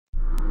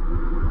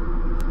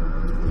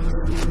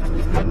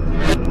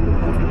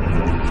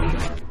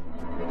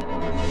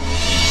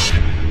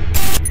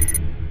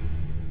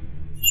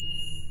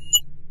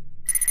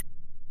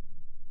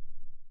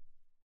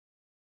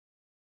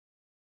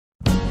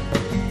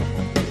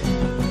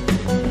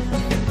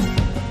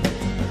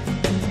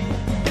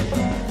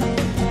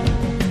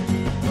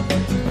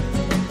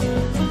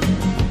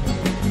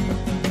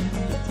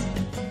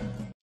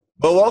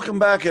Well, welcome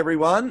back,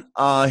 everyone.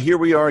 Here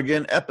we are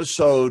again,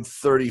 episode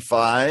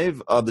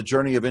 35 of the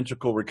Journey of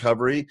Integral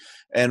Recovery.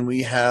 And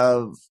we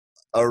have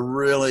a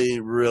really,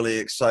 really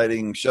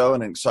exciting show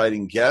and an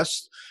exciting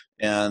guest.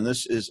 And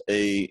this is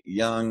a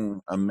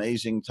young,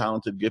 amazing,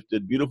 talented,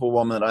 gifted, beautiful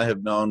woman that I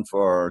have known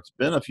for, it's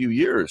been a few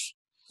years.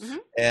 Mm-hmm.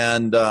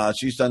 And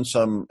she's done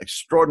some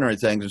extraordinary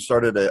things and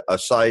started a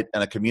site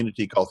and a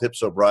community called Hip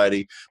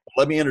Sobriety.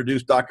 Let me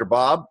introduce Dr.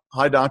 Bob.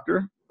 Hi,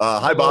 Doctor.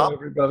 Hi, Bob.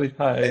 Everybody.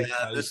 Hi.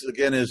 And this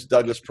again is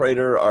Douglas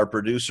Prater, our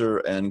producer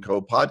and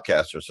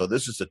co-podcaster. So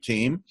this is a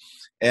team.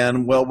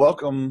 And well,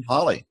 welcome,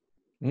 Holly.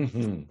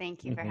 Mm-hmm.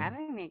 Thank you for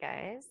having me,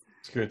 guys.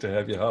 It's good to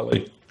have you,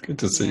 Holly. Good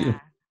to see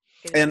you.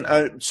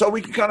 And so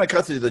we can kind of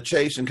cut to the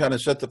chase and kind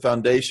of set the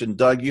foundation.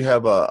 Doug, you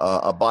have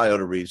a bio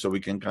to read, so we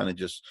can kind of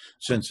just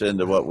sense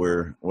into what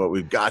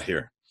we've got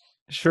here.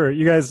 Sure.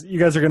 You guys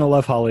are going to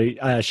love Holly.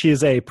 She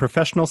is a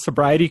professional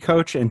sobriety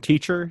coach and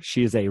teacher.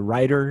 She is a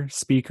writer,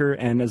 speaker,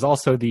 and is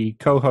also the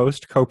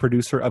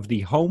co-producer of the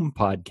Home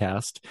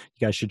podcast.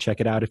 You guys should check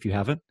it out if you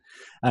haven't.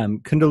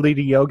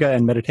 Kundalini yoga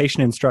and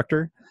meditation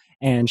instructor,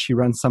 and she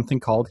runs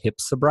something called Hip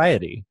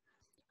Sobriety.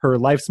 Her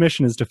life's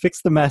mission is to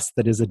fix the mess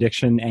that is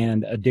addiction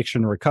and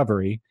addiction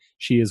recovery.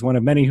 She is one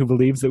of many who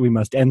believes that we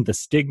must end the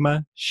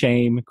stigma,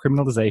 shame,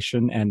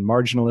 criminalization, and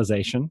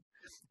marginalization,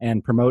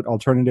 and promote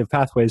alternative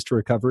pathways to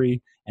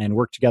recovery and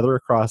work together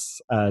across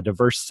a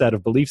diverse set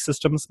of belief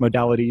systems,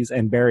 modalities,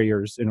 and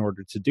barriers in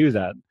order to do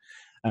that.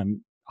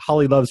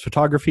 Holly loves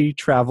photography,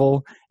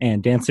 travel,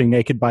 and dancing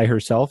naked by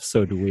herself.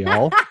 So do we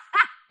all.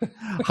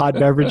 Hot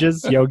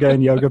beverages, yoga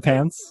and yoga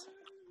pants,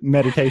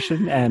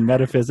 meditation and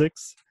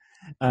metaphysics.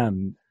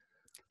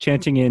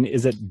 Chanting in,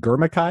 is it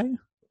Gurmukhi?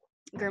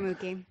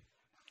 Gurmukhi.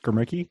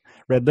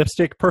 Red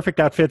lipstick, perfect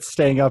outfits,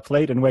 staying up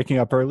late and waking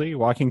up early,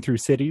 walking through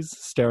cities,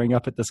 staring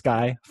up at the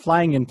sky,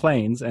 flying in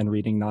planes, and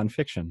reading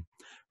nonfiction.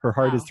 Her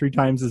heart is 3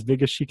 times as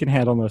big as she can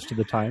handle most of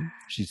the time.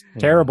 She's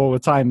terrible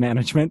with time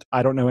management.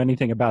 I don't know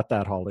anything about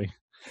that, Holly.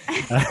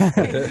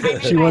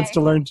 She wants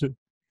to learn to...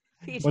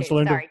 Keep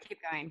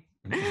going.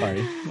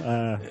 Sorry.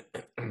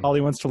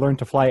 Holly wants to learn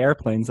to fly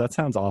airplanes. That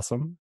sounds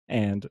awesome.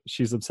 And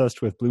she's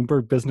obsessed with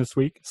Bloomberg Business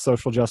Week,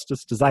 social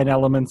justice, design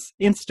elements,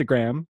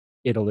 Instagram,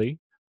 Italy,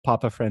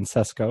 Papa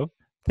Francesco,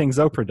 things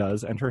Oprah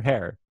does, and her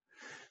hair.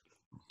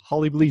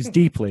 Holly believes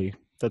deeply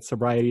that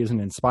sobriety is an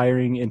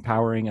inspiring,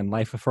 empowering, and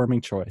life-affirming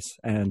choice,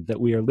 and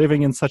that we are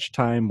living in such a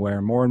time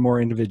where more and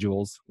more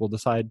individuals will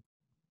decide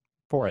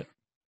for it.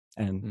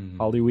 And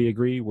Holly, we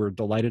agree. We're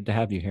delighted to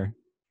have you here.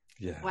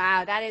 Yeah.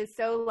 Wow, that is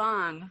so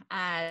long.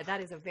 That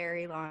is a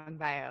very long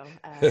bio.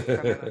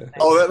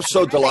 Oh, that was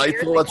so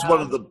delightful. That's one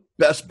of the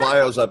best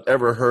bios I've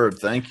ever heard.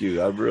 Thank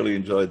you. I've really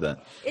enjoyed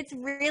that. It's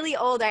really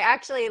old. I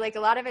actually,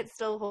 a lot of it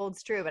still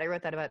holds true, but I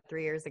wrote that about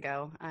 3 years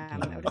ago. I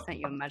would have sent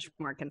you a much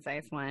more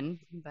concise one,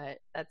 but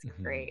that's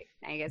great.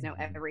 Now you guys know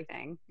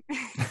everything.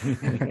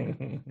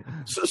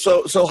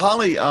 So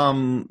Holly,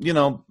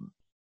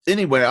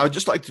 anyway, I would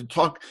just like to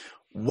talk,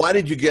 why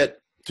did you get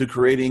to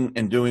creating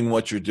and doing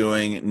what you're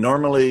doing?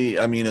 Normally,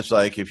 I mean, it's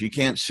like if you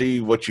can't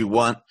see what you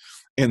want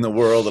in the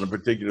world in a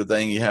particular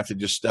thing, you have to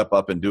just step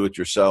up and do it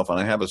yourself. And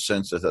I have a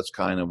sense that that's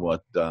kind of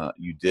what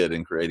you did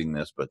in creating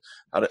this. But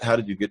how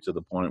did you get to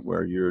the point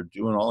where you're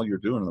doing all you're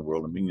doing in the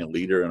world and being a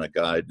leader and a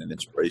guide and an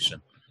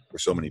inspiration for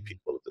so many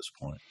people at this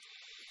point?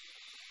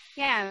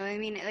 Yeah, I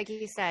mean, like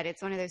you said,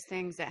 it's one of those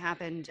things that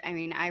happened. I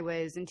mean,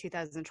 in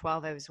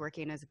 2012, I was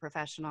working as a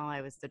professional.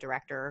 I was the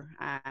director.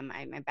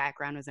 My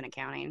background was in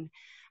accounting.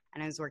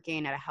 And I was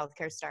working at a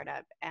healthcare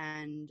startup,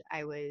 and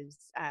I was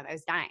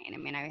dying. I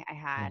mean, I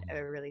had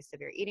a really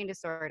severe eating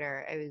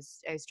disorder. I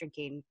was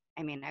drinking.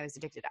 I mean, I was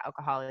addicted to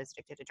alcohol. I was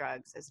addicted to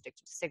drugs. I was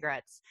addicted to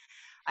cigarettes.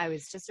 I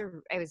was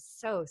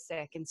so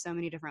sick in so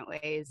many different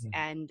ways.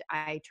 And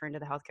I turned to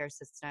the healthcare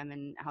system,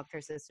 and the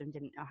healthcare system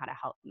didn't know how to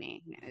help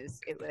me.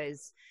 It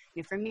was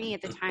for me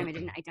at the time, I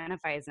didn't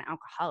identify as an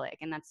alcoholic.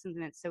 And that's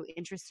something that's so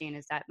interesting,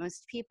 is that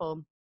most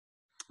people,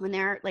 when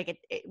they're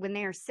when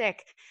they are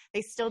sick,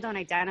 they still don't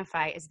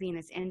identify as being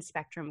this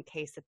in-spectrum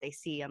case that they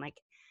see on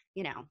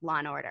Law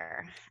and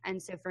Order.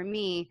 And so for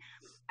me,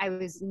 I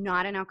was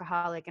not an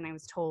alcoholic, and I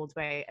was told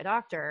by a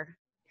doctor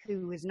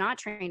who was not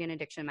trained in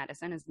addiction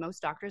medicine, as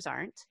most doctors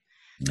aren't,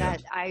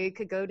 that I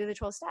could go to the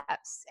 12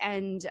 steps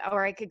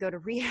or I could go to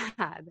rehab.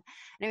 And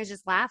it was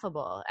just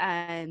laughable.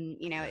 And,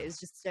 it was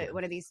just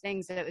one of these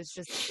things that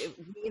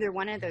neither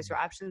one of those were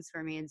options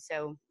for me. And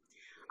so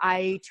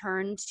I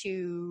turned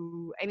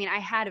to, I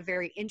had a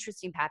very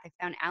interesting path. I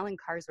found Alan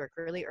Carr's work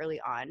really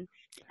early on.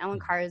 Alan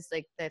Carr is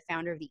the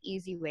founder of the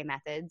Easy Way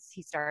methods.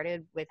 He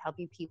started with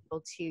helping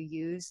people to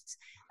use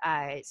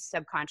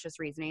subconscious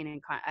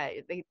reasoning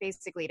and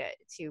basically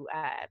to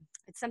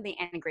it's something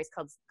Anna Grace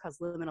calls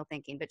liminal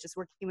thinking, but just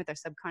working with our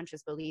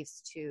subconscious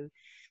beliefs to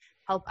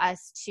help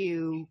us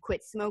to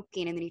quit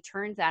smoking. And then he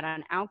turned that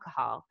on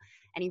alcohol.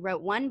 And he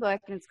wrote one book,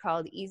 and it's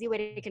called Easy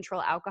Way to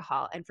Control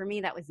Alcohol. And for me,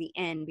 that was the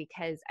end,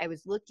 because I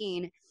was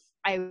looking,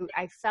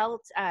 I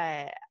felt,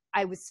 I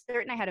was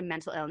certain I had a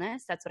mental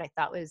illness. That's what I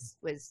thought was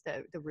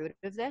the root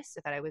of this.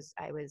 I thought I was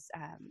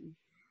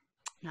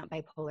not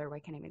bipolar. Why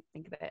can't I even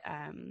think of it?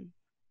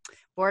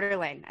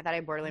 Borderline. I thought I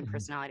had borderline Mhm.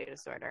 personality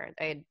disorder.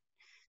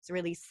 It's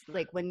really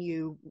like when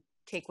you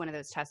take one of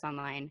those tests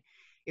online,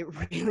 it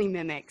really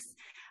mimics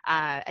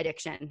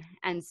addiction.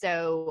 And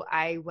so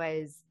I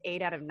was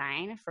 8 out of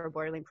 9 for a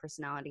borderline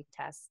personality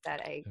test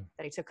that I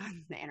took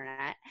on the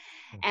internet.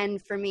 And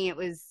for me, it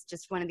was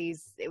just one of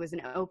these, it was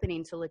an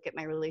opening to look at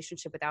my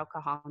relationship with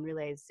alcohol and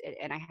realize it,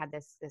 and I had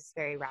this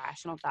very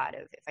rational thought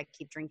of, if I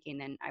keep drinking,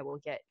 then I will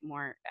get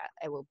more,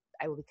 I will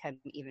become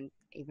even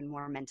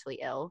more mentally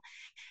ill.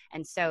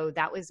 And so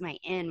that was my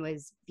in,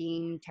 was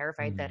being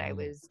terrified that I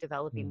was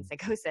developing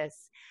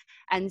psychosis.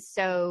 And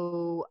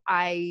so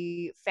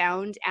I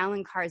found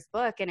Alan Carr's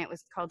book, and it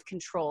was called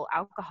Control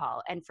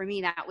Alcohol. And for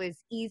me, that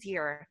was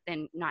easier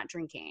than not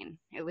drinking.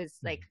 It was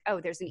like, oh,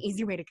 there's an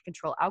easy way to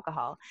control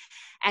alcohol.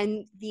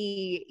 And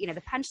the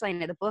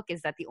punchline of the book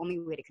is that the only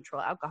way to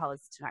control alcohol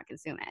is to not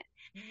consume it.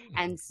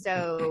 And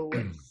so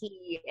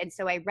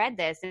I read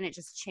this, and it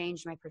just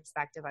changed my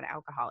perspective on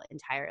alcohol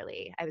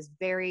entirely. I was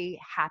very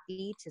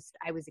happy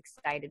I was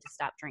excited to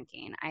stop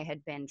drinking. I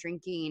had been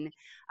drinking,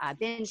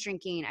 binge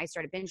drinking. I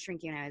started binge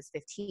drinking when I was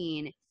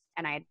 15,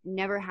 and I had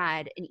never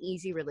had an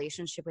easy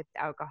relationship with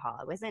alcohol.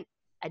 I wasn't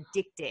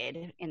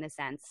addicted in the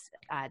sense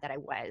that I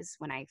was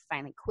when I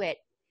finally quit,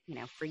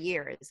 for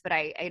years, but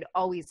I'd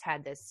always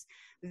had this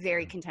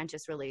very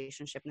contentious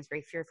relationship and this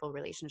very fearful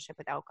relationship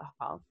with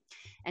alcohol.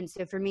 And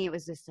so for me, it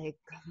was this like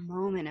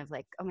moment of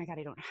like, oh my God,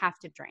 I don't have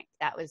to drink.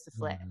 That was the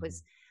flip,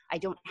 was I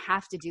don't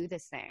have to do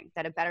this thing,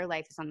 that a better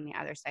life is on the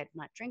other side of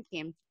not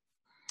drinking.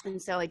 And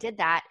so I did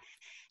that,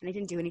 and I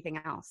didn't do anything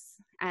else.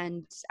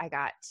 And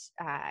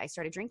I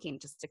started drinking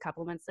just a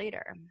couple months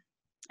later.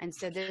 And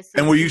so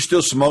And were you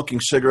still smoking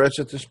cigarettes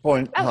at this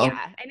point? Oh,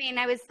 yeah. I mean,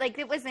 I was like,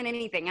 it wasn't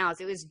anything else.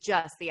 It was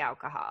just the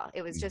alcohol.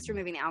 It was just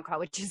removing the alcohol,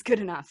 which is good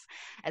enough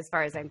as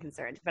far as I'm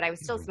concerned. But I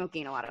was still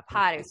smoking a lot of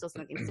pot. I was still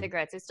smoking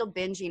cigarettes. I was still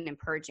binging and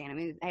purging. I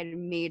mean, I had a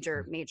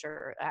major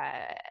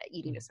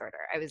eating disorder.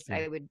 I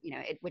would,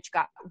 which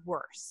got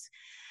worse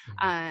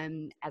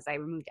as I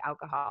removed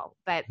alcohol.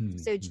 But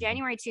so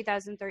January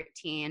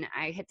 2013,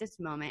 I hit this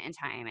moment in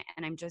time,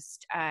 and I'm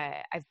just,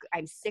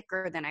 I'm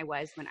sicker than I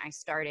was when I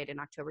started in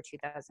October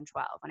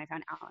 2012, when I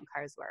found Alan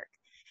Carr's work.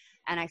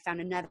 And I found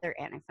another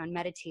in. I found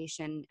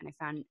meditation, and I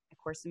found A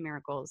Course in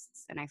Miracles,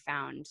 and I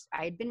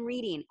had been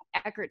reading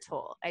Eckhart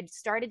Tolle. I'd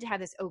started to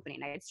have this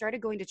opening. I had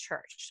started going to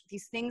church.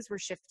 These things were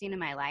shifting in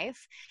my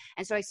life.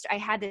 And so I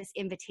had this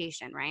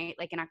invitation, right?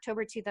 Like in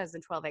October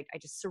 2012, I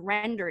just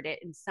surrendered it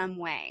in some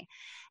way.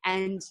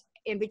 And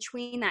in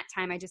between that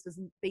time, I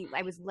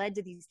was led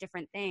to these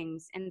different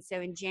things. And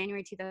so in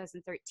January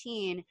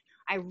 2013,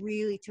 I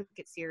really took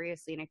it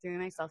seriously, and I threw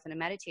myself into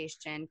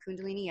meditation,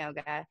 Kundalini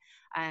yoga,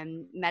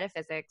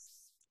 metaphysics,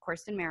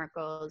 Course in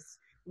Miracles,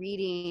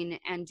 reading,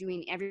 and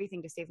doing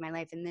everything to save my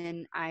life. And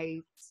then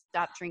I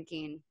stopped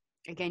drinking,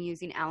 again,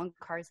 using Alan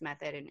Carr's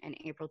method in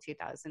April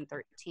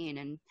 2013.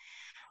 And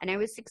I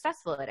was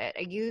successful at it.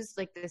 I used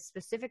like this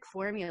specific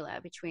formula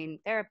between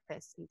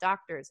therapists and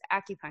doctors,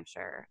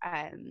 acupuncture.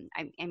 I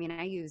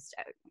used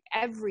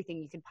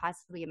everything you could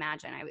possibly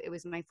imagine. It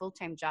was my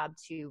full-time job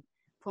to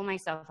pull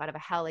myself out of a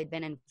hell I'd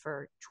been in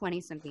for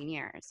 20-something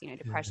years,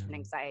 depression,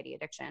 anxiety,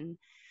 addiction.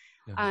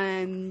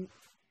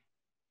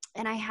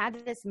 And I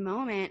had this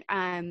moment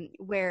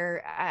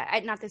where,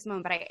 not this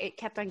moment, but it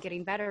kept on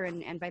getting better.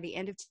 And by the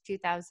end of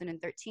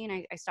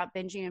 2013, I stopped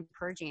binging and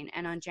purging.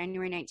 And on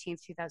January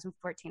 19th,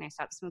 2014, I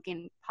stopped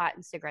smoking pot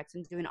and cigarettes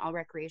and doing all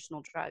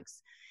recreational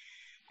drugs.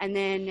 And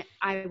then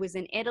I was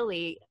in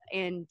Italy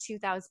in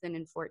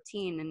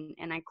 2014,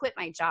 and I quit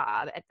my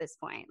job at this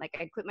point. Like,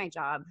 I quit my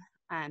job.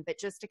 But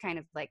just to kind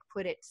of like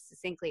put it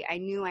succinctly, I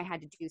knew I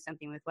had to do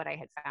something with what I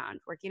had found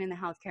working in the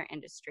healthcare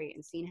industry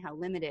and seeing how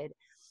limited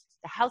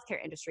the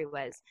healthcare industry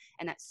was,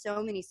 and that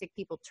so many sick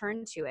people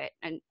turn to it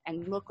and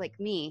look like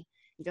me,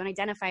 and don't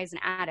identify as an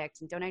addict,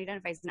 and don't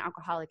identify as an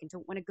alcoholic, and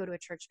don't want to go to a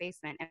church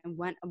basement, and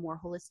want a more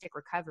holistic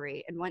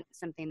recovery, and want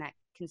something that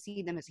can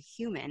see them as a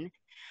human.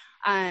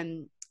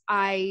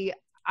 I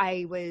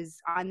was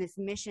on this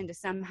mission to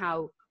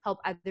somehow help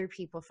other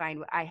people find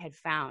what I had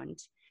found.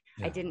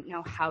 I didn't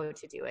know how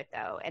to do it,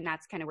 though. And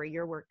that's kind of where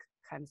your work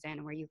comes in,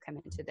 and where you come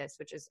into this,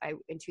 which is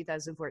in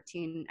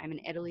 2014, I'm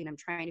in Italy, and I'm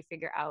trying to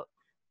figure out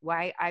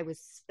why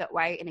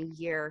in a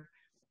year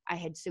I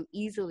had so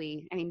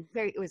easily,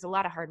 it was a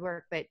lot of hard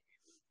work, but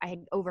I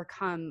had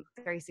overcome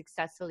very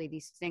successfully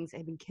these things that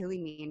had been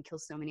killing me and kill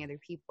so many other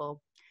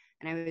people.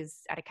 And I was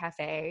at a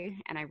cafe,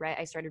 and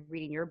I started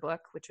reading your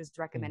book, which was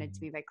recommended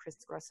to me by Chris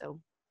Grosso.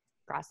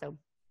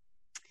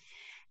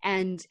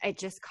 And it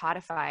just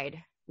codified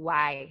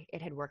why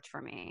it had worked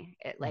for me.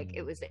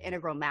 It was the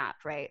integral map,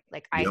 right?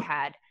 Like,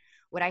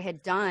 what I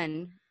had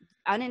done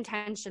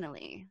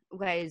unintentionally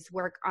was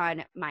work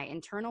on my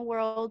internal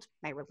world,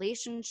 my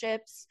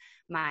relationships,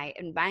 my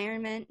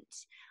environment.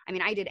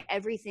 I did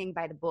everything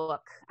by the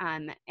book,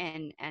 and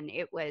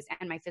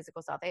my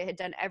physical self. I had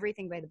done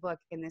everything by the book.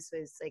 And this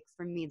was like,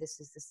 for me, this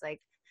was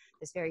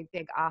this very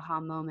big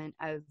aha moment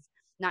of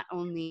not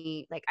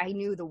only like I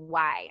knew the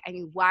why, I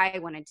knew why I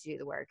wanted to do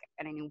the work,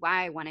 and I knew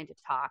why I wanted to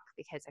talk,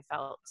 because I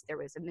felt there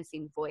was a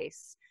missing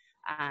voice,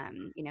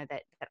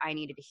 that I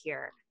needed to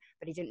hear,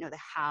 but I didn't know the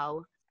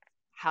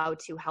how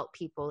to help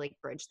people like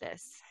bridge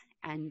this.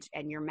 And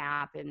your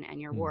map and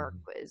your work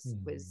was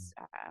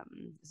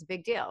a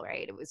big deal,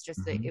 right? It was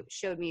just it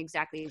showed me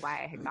exactly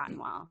why I had gotten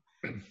well.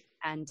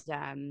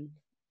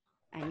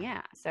 And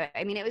yeah, so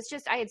I mean, it was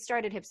just, I had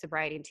started Hip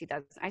Sobriety in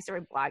 2000. I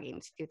started blogging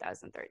in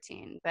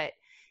 2013, but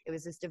it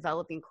was this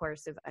developing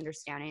course of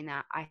understanding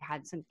that I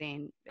had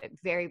something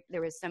there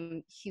was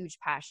some huge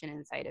passion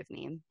inside of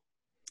me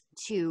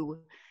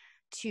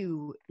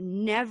to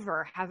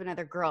never have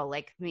another girl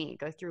like me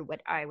go through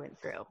what I went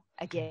through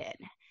again.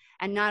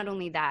 And not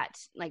only that,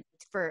 like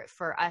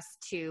for us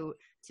to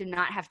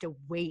not have to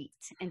wait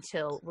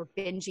until we're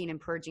binging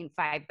and purging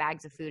 5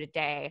 bags of food a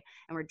day,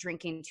 and we're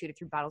drinking 2 to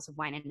 3 bottles of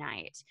wine a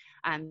night,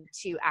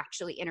 to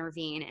actually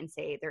intervene and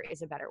say, there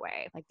is a better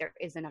way. Like, there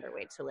is another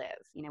way to live.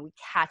 We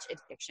catch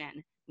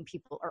addiction when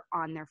people are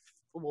on their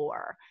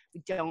floor.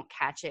 We don't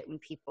catch it when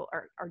people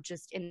are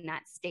just in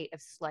that state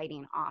of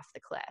sliding off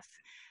the cliff.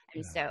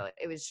 And so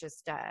it was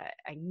just,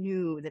 I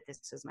knew that this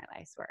was my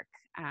life's work.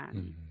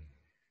 And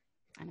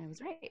I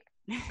was right.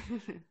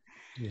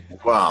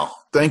 Wow.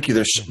 Thank you.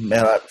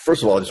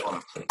 First of all,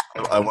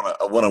 I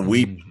want to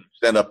weep,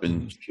 stand up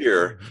and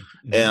cheer.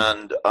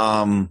 And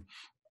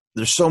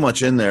there's so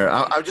much in there.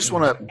 I just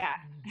want to,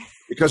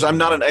 because I'm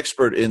not an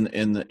expert in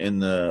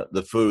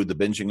the food, the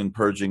binging and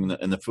purging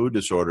and the food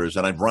disorders.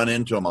 And I've run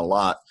into them a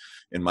lot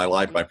in my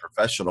life, my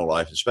professional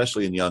life,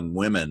 especially in young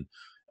women.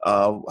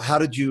 How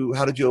did you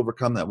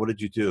overcome that? What did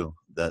you do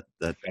that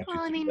got you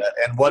through that?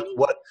 And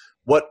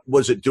what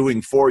was it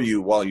doing for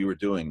you while you were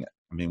doing it?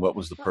 I mean, what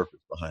was the purpose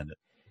behind it?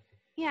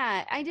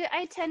 Yeah,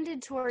 I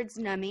tended towards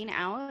numbing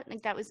out.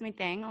 Like, that was my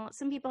thing.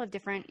 Some people have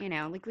different,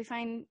 like we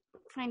find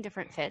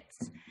different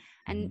fits.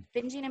 And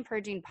binging and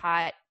purging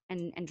pot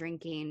and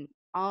drinking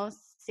all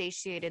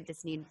satiated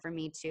this need for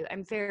me too.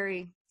 I'm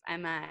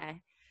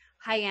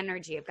high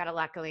energy. I've got a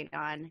lot going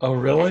on. Oh,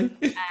 really?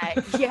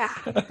 And, yeah.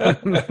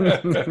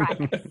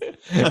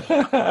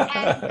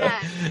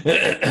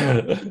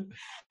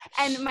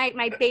 And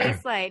my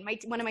baseline,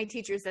 one of my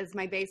teachers says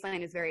my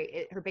baseline is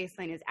her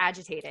baseline is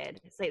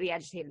slightly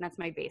agitated. And that's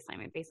my baseline.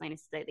 My baseline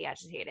is slightly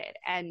agitated.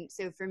 And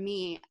so for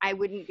me, I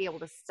wouldn't be able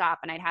to stop,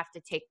 and I'd have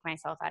to take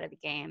myself out of the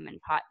game,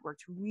 and pot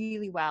worked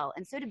really well.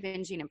 And so did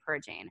binging and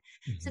purging.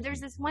 So there's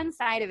this one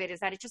side of it, is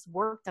that it just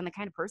worked on the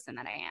kind of person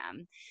that I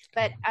am.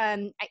 But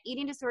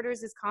eating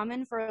disorders is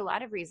common for a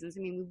lot of reasons.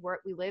 I mean,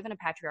 we live in a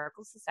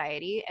patriarchal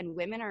society, and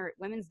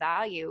women's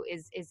value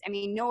is, I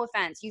mean, no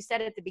offense. You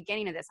said at the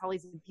beginning of this,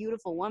 Holly's a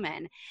beautiful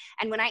woman.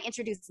 And when I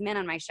introduce men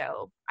on my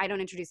show, I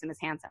don't introduce them as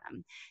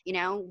handsome.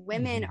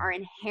 Women are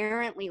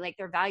inherently, like,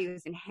 their value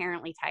is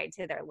inherently tied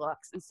to their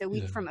looks. And so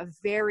we, from a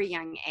very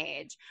young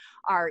age,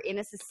 are in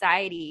a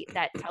society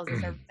that tells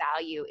us our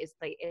value is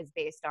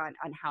based on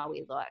how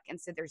we look. And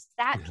so there's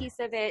that piece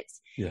of it.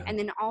 Yeah. And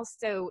then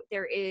also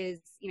there is,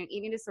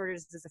 eating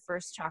disorders is a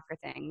first chakra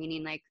thing,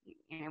 meaning, like,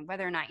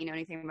 whether or not you know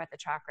anything about the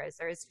chakras,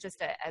 there is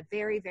just a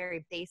very,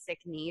 very basic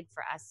need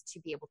for us to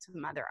be able to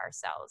mother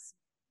ourselves.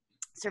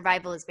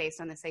 Survival is based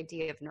on this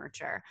idea of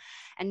nurture.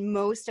 And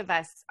most of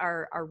us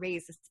are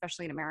raised,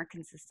 especially in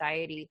American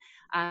society,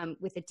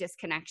 with a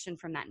disconnection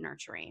from that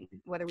nurturing,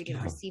 whether we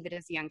didn't receive it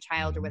as a young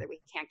child or whether we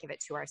can't give it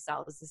to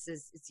ourselves.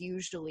 It's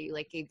usually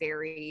like a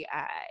very,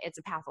 it's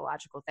a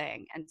pathological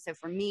thing. And so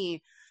for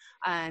me,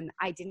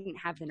 I didn't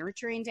have the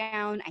nurturing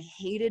down. I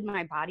hated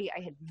my body. I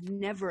had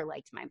never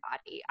liked my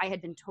body. I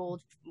had been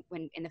told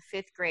when in the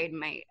 5th grade,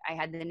 I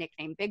had the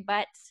nickname Big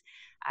Butt,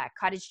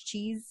 cottage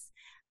cheese,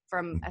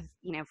 from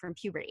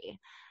puberty.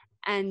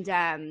 And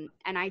I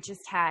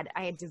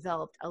had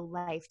developed a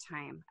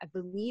lifetime of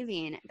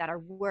believing that our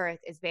worth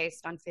is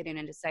based on fitting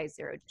into size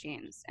 0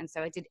 jeans. And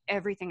so I did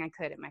everything I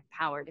could in my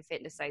power to fit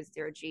into size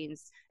 0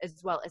 jeans,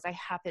 as well as I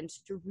happened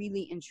to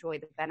really enjoy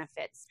the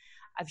benefits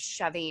of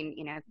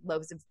shoving,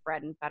 loaves of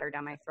bread and butter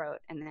down my throat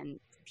and then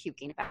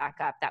puking it back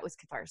up. That was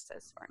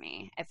catharsis for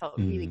me. It felt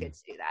really good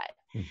to do that.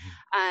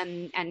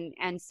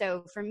 And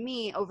so for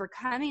me,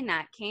 overcoming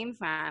that came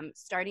from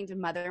starting to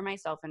mother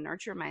myself and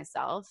nurture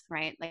myself,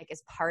 right? Like,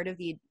 as part of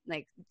the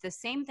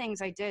same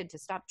things I did to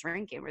stop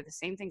drinking were the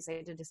same things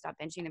I did to stop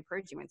binging and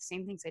purging, were the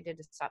same things I did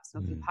to stop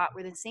smoking pot,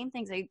 were the same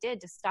things I did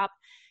to stop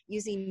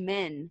using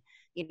men,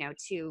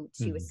 to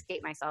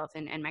escape myself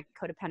and my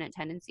codependent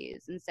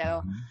tendencies. And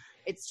so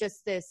it's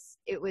just this,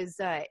 it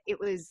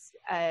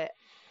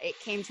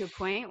came to a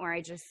point where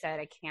I just said,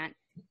 I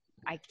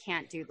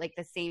can't do, like,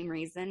 the same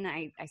reason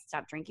I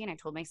stopped drinking. I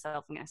told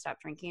myself, I'm going to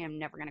stop drinking. I'm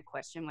never going to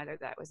question whether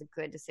that was a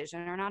good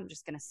decision or not. I'm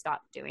just going to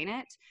stop doing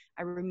it.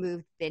 I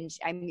removed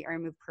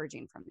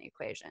purging from the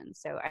equation.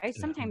 So I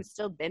sometimes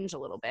still binge a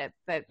little bit,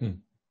 but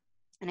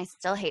and I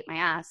still hate my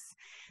ass.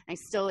 I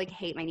still, like,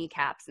 hate my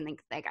kneecaps, and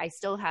like I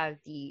still have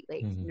the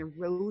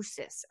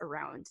neurosis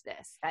around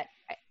this that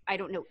I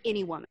don't know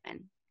any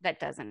woman that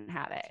doesn't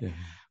have it.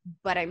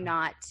 But I'm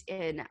not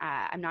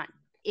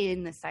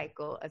in the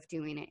cycle of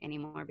doing it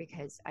anymore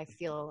because I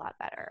feel a lot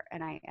better,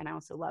 and I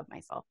also love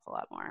myself a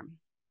lot more.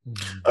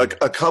 A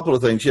couple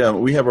of things. Yeah,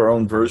 we have our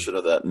own version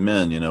of that in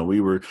men. You know, we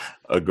were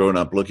growing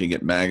up looking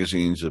at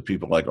magazines of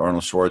people like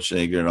Arnold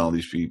Schwarzenegger and all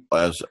these people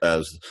as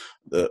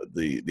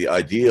the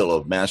ideal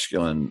of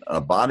masculine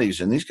bodies,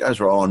 and these guys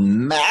were all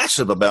on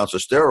massive amounts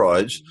of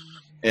steroids.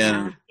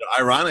 And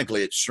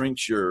ironically, it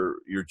shrinks your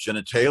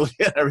genitalia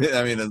and everything.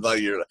 I mean, it's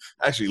like you're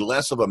actually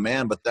less of a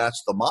man, but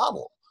that's the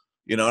model.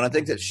 You know, and I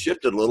think that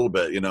shifted a little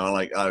bit, you know,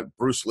 like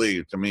Bruce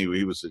Lee, to me,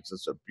 he was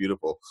just a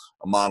beautiful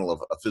model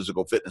of a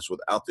physical fitness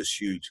without this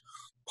huge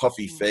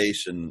puffy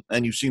face. And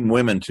you've seen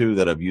women, too,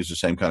 that have used the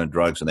same kind of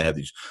drugs, and they have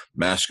these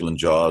masculine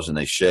jaws, and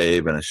they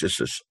shave, and it's just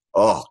this,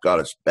 oh, God,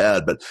 it's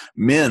bad. But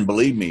men,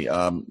 believe me,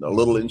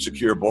 little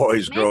insecure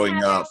boys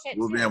growing up,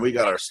 man, we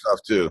got our stuff,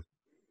 too.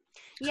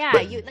 Yeah,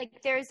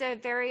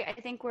 I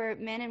think where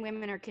men and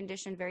women are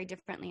conditioned very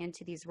differently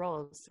into these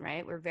roles,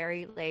 right? We're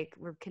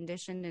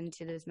conditioned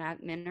into this,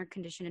 men are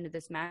conditioned into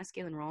this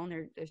masculine role,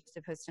 and they're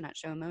supposed to not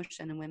show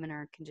emotion, and women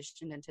are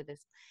conditioned into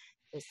this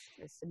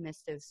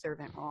submissive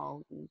servant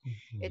role. And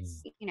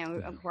it's, you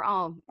know, we're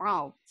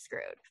all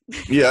screwed.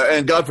 Yeah,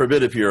 and God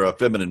forbid if you're a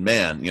feminine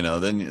man, you know,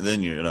 then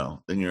you're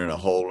in a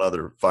whole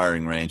other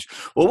firing range.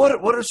 Well,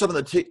 what are some of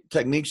the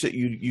techniques that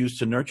you use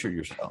to nurture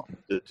yourself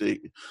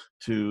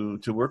to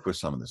work with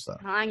some of this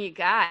stuff? How long you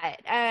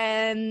got?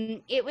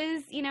 It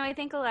was, you know, I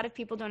think a lot of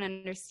people don't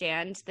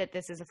understand that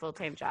this is a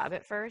full-time job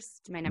at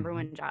first. My number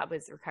one job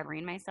was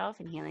recovering myself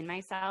and healing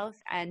myself.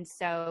 And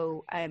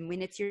so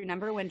when it's your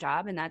number one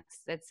job, and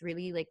that's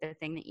really like the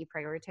thing that you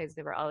prioritize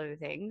over all other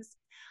things,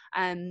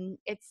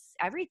 it's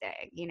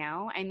everything, you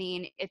know. I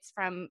mean, it's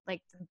from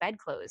like the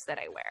bedclothes that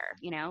I wear,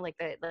 you know, like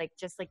the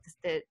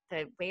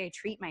way I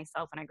treat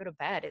myself when I go to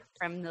bed. It's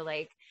from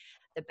the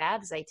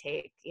baths I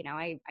take, you know.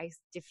 I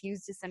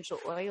diffuse essential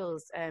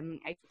oils.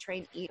 I try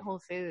and eat whole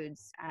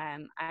foods.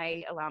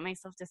 I allow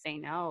myself to say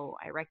no.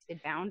 I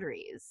erected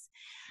boundaries.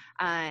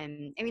 I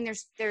mean,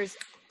 there's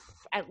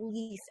at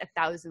least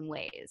 1,000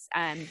 ways.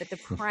 But the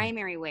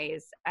primary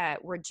ways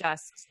were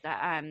just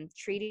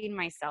treating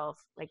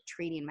myself like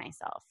treating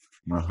myself.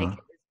 Like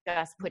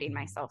just putting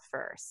myself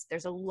first.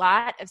 There's a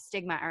lot of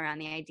stigma around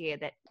the idea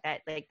that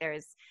like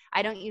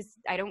I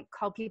don't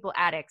call people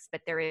addicts,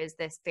 but there is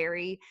this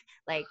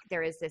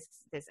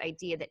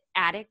idea that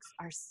addicts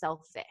are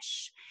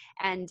selfish.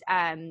 And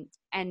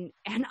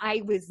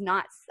I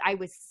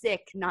was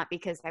sick, not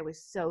because I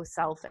was so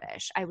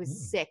selfish. I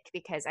was sick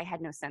because I had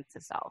no sense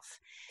of self.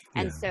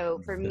 And so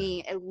for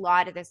me, a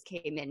lot of this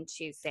came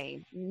into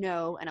saying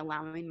no and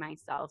allowing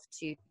myself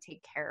to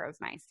take care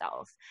of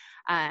myself,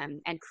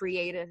 and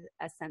create a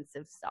sense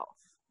of self.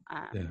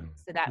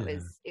 So that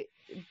was it.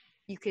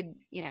 You could,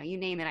 you know, you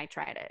name it, I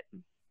tried it.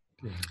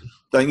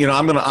 You know,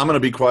 I'm gonna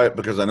be quiet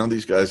because I know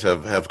these guys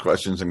have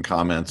questions and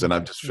comments, and I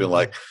just feel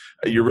like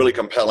you're really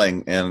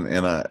compelling. And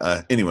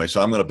anyway,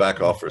 so I'm gonna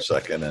back off for a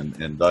second,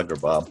 and Doug or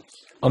Bob.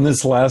 On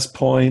this last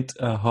point,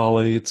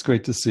 Holly, it's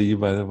great to see you,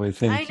 by the way.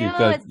 Thank you. You've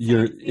got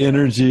your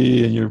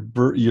energy and your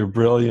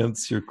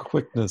brilliance, your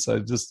quickness.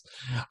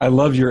 I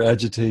love your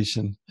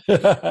agitation.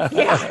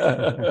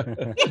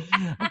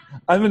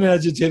 I'm an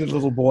agitated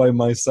little boy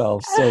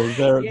myself, so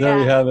there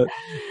we have it.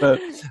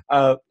 But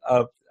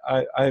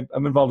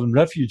I'm involved in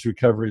refuge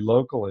recovery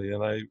locally,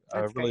 and I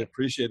really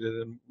appreciate it.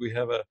 And we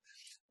have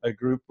a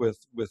group with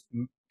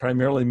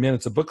primarily men.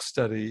 It's a book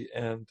study,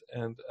 and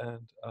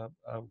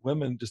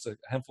women, just a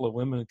handful of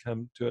women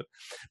come to it.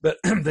 But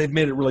they've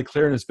made it really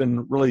clear, and it's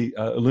been really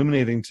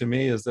illuminating to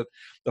me, is that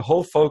the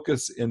whole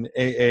focus in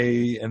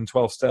AA and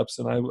 12 steps,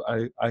 and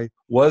I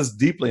was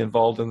deeply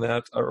involved in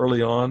that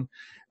early on,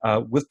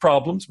 with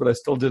problems, but I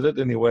still did it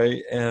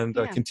anyway, and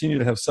continue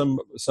to have some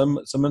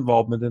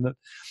involvement in it.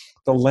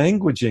 The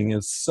languaging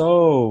is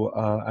so,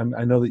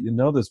 I know that you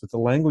know this, but the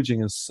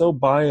languaging is so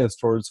biased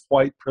towards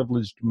white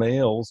privileged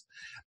males,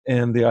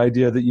 and the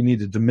idea that you need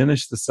to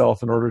diminish the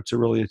self in order to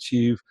really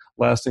achieve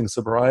lasting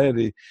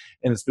sobriety.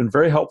 And it's been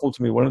very helpful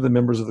to me. One of the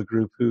members of the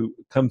group, who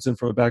comes in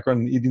from a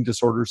background in eating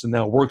disorders and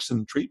now works in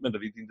the treatment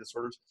of eating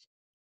disorders,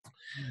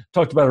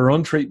 talked about her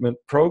own treatment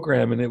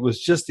program, and it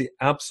was just the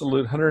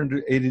absolute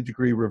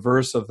 180-degree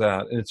reverse of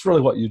that. And it's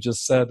really what you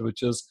just said,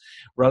 which is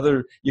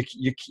rather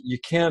you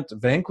can't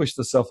vanquish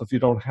the self if you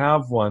don't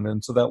have one.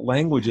 And so that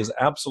language is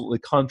absolutely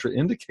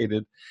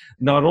contraindicated,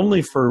 not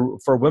only for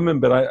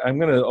women, but I'm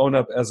going to own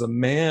up as a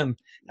man,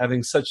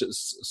 having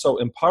so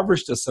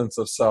impoverished a sense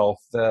of self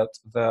that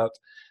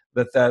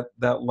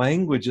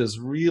language is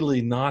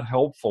really not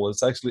helpful.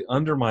 It's actually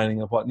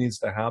undermining of what needs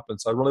to happen.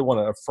 So I really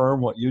want to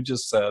affirm what you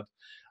just said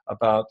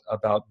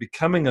about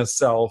becoming a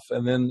self,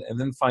 and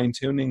then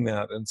fine-tuning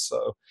that. And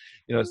so,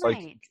 you know, it's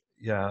like,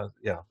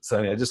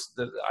 so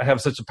I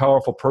have such a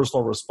powerful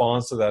personal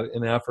response to that,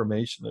 in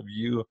affirmation of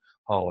you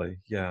Holly.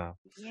 Yeah.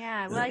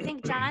 Yeah, well, I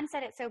think John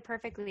said it so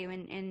perfectly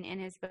when in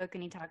his book,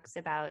 and he talks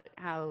about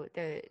how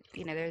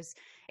there's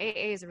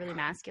AA is a really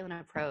masculine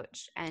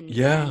approach, and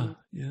it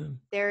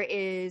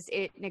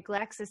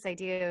neglects this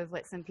idea of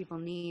what some people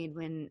need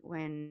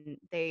when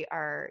they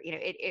are,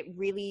 it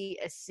really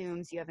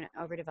assumes you have an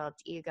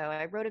overdeveloped ego.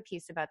 I wrote a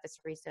piece about this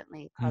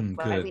recently called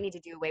 "Why We Need to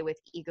Do Away with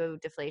Ego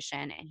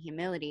Deflation and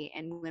Humility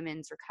in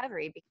Women's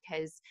Recovery,"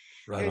 because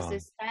there's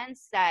this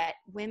sense that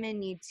women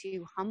need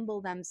to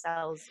humble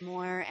themselves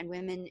more, and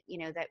women,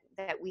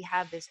 that we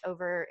have this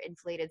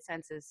overinflated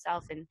sense of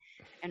self, and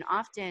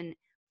often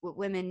what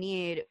women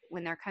need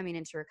when they're coming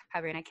into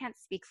recovery, and I can't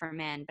speak for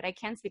men, but I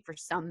can speak for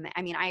some men.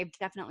 I mean, I've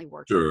definitely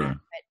worked with men,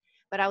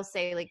 but I'll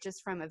say, like,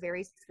 just from a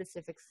very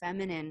specific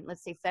feminine,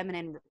 let's say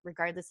feminine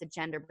regardless of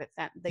gender, but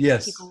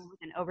people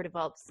with an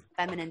overdeveloped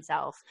feminine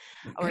self,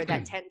 or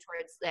that tend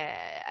towards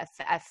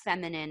a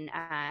feminine,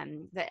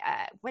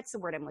 what's the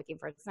word I'm looking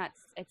for? It's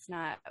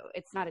not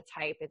a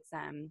type. It's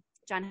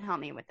John, help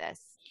me with this.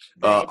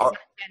 It's not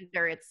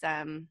gender. It's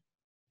I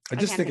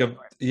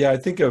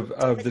think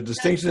of the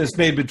distinction that's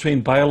made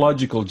between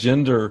biological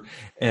gender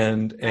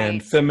and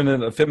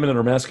feminine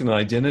or masculine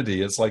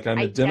identity. It's like I'm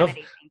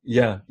identifying.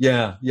 Yeah.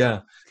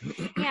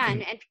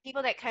 And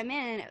people that come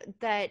in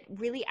that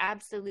really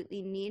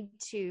absolutely need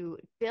to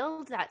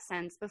build that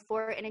sense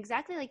before, and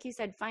exactly like you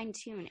said, fine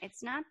tune.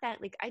 It's not that,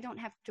 like, I don't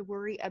have to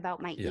worry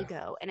about my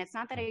ego, and it's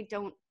not that I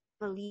don't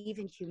believe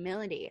in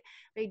humility,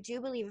 but I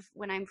do believe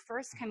when I'm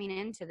first coming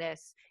into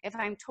this, if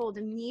I'm told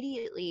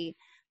immediately,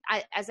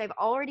 as I've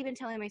already been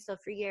telling myself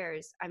for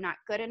years, I'm not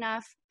good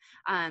enough.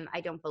 I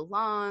don't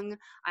belong.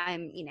 I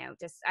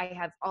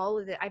have all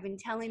of I've been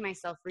telling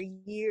myself for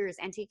years,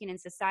 and taking in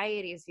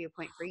society's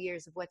viewpoint for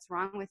years of what's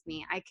wrong with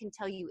me. I can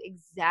tell you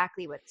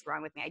exactly what's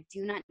wrong with me. I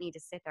do not need to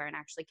sit there and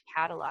actually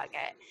catalog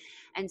it.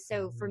 And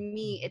so for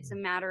me, it's a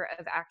matter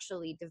of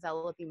actually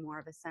developing more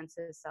of a sense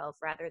of self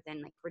rather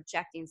than like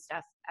rejecting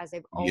stuff as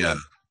I've always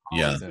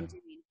been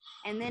doing.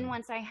 And then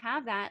once I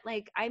have that,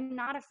 like, I'm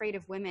not afraid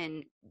of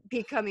women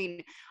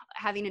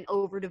having an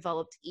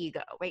overdeveloped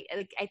ego, right?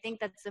 Like, I think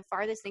that's the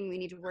farthest thing we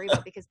need to worry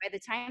about, because by the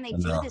time they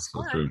do this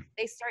work,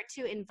 they start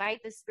to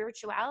invite the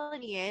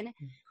spirituality in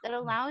that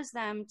allows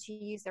them to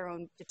use their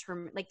own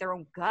their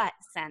own gut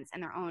sense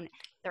and their own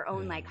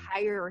like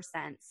higher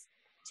sense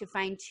to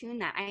fine tune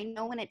that. I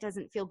know when it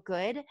doesn't feel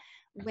good,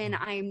 when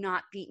I'm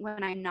not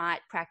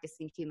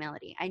practicing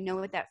humility. I know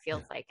what that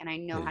feels like, and I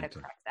know how to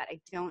correct that.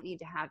 I don't need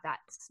to have that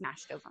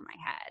smashed over my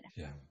head.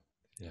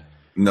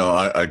 No,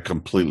 I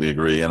completely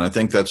agree. And I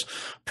think that's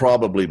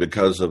probably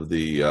because of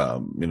the,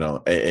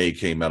 AA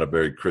came out of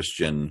very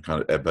Christian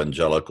kind of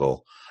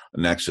evangelical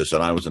nexus.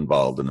 And I was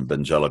involved in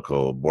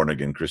evangelical born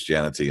again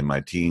Christianity in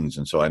my teens.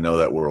 And so I know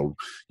that world.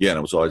 Yeah. And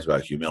it was always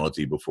about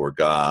humility before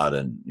God,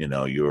 and,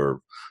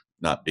 you're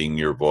not being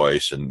your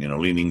voice, and,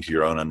 leaning to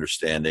your own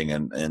understanding.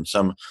 And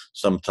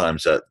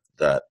sometimes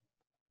that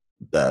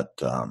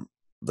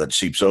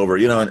seeps over,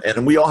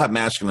 and we all have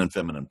masculine and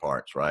feminine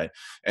parts, right?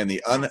 And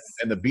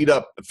the beat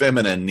up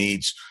feminine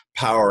needs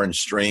power and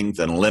strength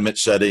and limit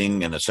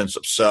setting and a sense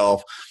of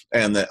self.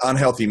 And the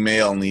unhealthy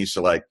male needs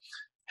to, like,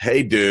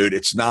 hey dude,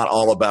 it's not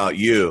all about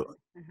you.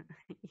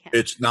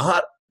 It's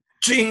not.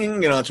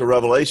 Ching, it's a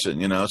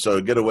revelation,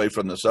 so get away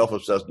from the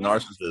self-obsessed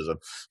narcissism.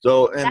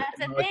 So, and that's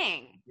a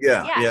thing.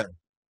 Yeah.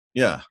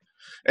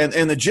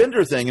 And the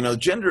gender thing,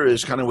 gender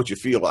is kind of what you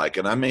feel like.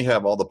 And I may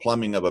have all the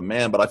plumbing of a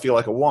man, but I feel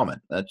like a woman.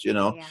 That's,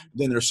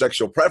 then there's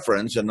sexual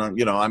preference. And,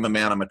 I'm a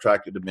man, I'm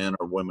attracted to men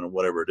or women or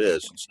whatever it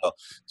is. And so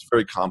it's a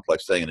very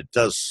complex thing. And it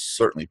does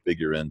certainly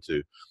figure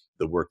into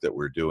the work that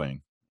we're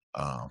doing.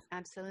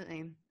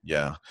 Absolutely.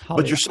 Yeah.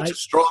 Holly, but you're such a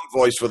strong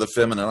voice for the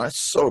feminine. I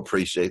so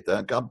appreciate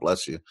that. God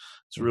bless you.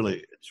 It's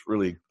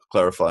really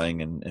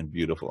clarifying and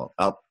beautiful.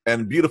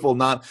 And beautiful,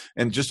 not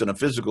and just in a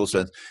physical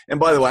sense. And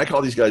by the way, I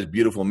call these guys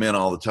beautiful men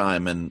all the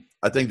time, and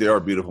I think they are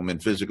beautiful men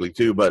physically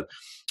too. But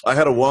I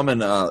had a woman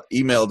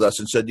emailed us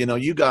and said,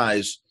 you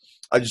guys,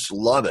 I just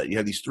love it. You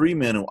have these three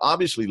men who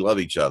obviously love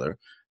each other,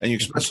 and you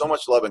express so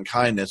much love and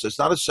kindness. It's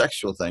not a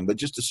sexual thing, but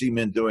just to see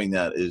men doing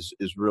that is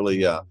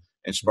really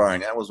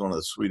inspiring. That was one of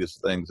the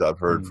sweetest things I've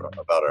heard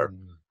about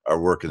our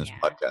work in this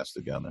podcast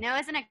together. No, it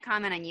wasn't a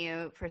comment on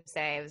you per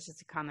se. It was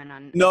just a comment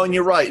on. No, and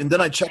you're right. And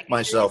then I checked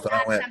myself. It's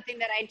not something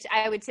that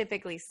I would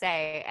typically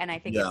say, and I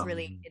think it's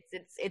really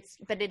it's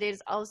but it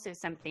is also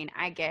something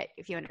I get,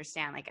 if you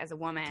understand, like as a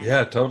woman.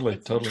 Yeah, totally.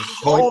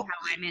 How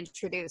I'm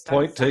introduced.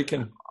 Point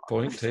taken.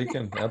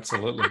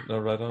 Absolutely. No,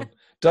 right on.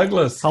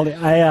 Douglas. Holly,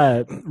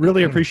 I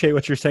really appreciate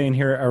what you're saying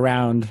here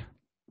around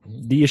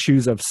the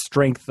issues of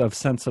strength of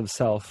sense of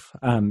self.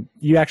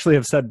 You actually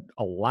have said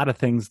a lot of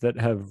things that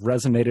have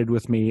resonated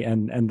with me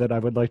and that I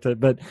would like to,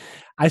 but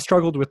I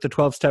struggled with the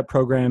 12-step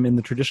program in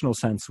the traditional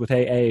sense with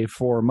AA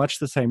for much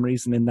the same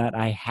reason, in that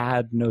I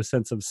had no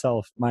sense of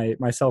self. My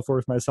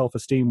self-worth, my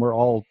self-esteem were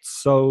all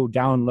so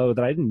down low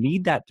that I didn't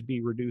need that to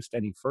be reduced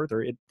any further.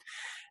 It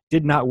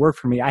did not work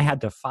for me. I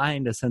had to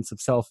find a sense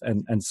of self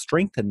and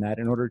strengthen that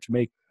in order to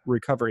make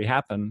recovery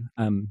happen.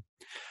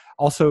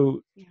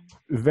 Also,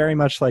 very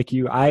much like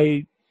you,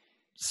 I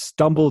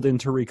stumbled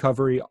into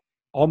recovery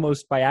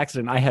almost by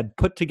accident. I had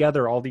put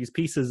together all these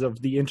pieces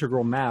of the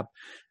integral map,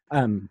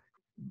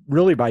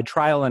 really by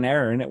trial and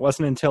error. And it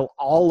wasn't until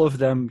all of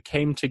them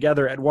came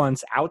together at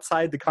once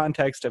outside the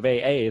context of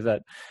AA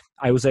that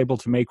I was able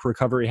to make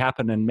recovery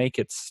happen and make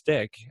it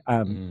stick.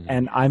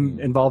 And I'm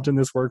involved in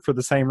this work for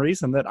the same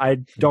reason, that I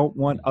don't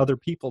want other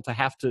people to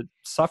have to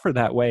suffer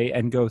that way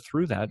and go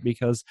through that,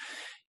 because,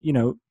 you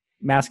know,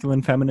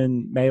 masculine,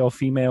 feminine, male,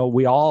 female,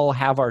 we all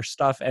have our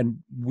stuff, and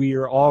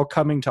we're all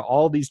coming to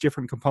all these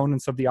different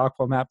components of the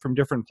Aqua map from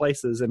different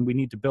places, and we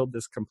need to build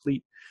this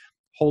complete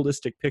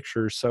holistic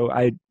picture. So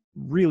I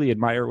really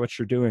admire what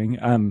you're doing.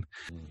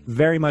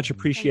 Very much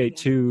appreciate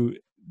too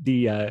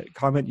the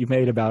comment you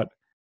made about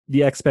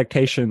the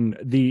expectation,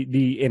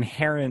 the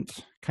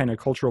inherent kind of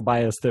cultural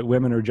bias that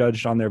women are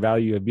judged on their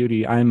value of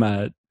beauty. I'm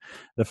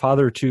the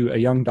father to a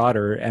young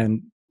daughter,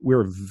 and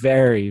we're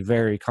very,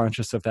 very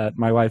conscious of that.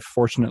 My wife,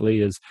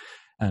 fortunately, is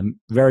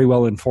very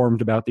well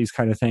informed about these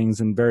kind of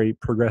things and very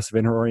progressive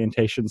in her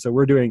orientation. So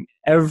we're doing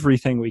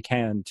everything we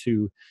can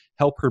to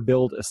help her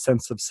build a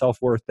sense of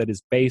self-worth that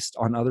is based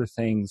on other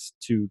things,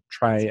 to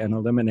try and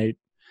eliminate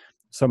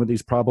some of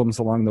these problems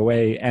along the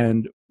way.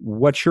 And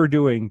what you're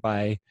doing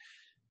by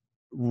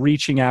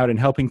reaching out and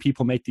helping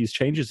people make these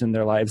changes in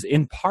their lives,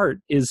 in part,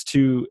 is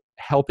to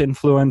help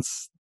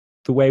influence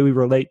the way we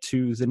relate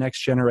to the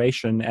next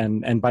generation,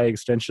 and by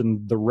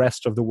extension, the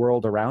rest of the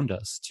world around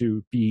us,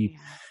 to be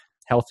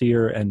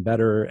healthier and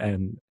better.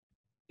 And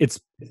it's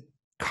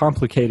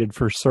complicated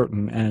for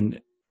certain,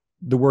 and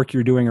the work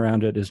you're doing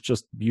around it is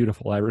just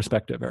beautiful. I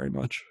respect it very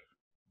much.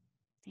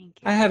 Thank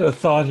you. I had a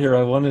thought here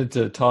I wanted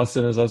to toss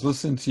in as I was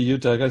listening to you,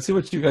 Doug. I see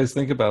what you guys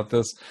think about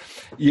this.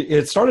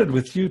 It started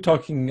with you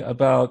talking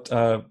about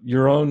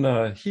your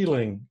own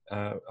healing,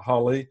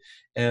 Holly,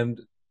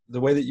 and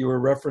the way that you were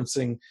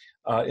referencing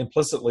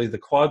implicitly the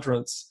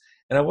quadrants.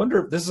 And I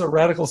wonder, this is a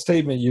radical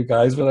statement, you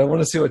guys, but I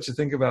want to see what you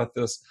think about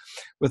this.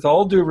 With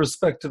all due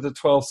respect to the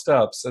 12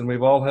 steps, and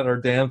we've all had our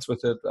dance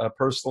with it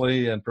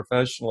personally and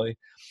professionally,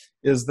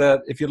 is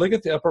that if you look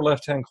at the upper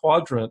left-hand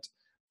quadrant,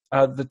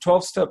 the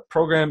 12-step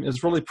program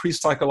is really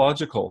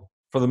pre-psychological.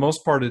 For the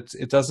most part,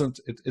 it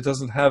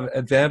doesn't have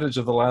advantage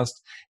of the last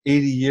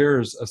 80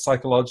 years of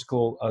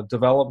psychological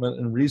development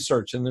and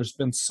research. And there's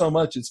been so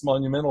much, it's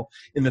monumental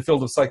in the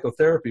field of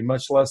psychotherapy,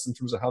 much less in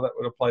terms of how that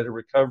would apply to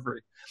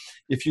recovery.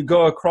 If you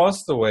go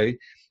across the way,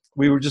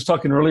 we were just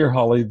talking earlier,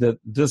 Holly, that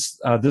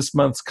this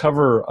month's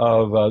cover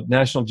of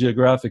National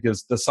Geographic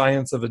is The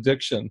Science of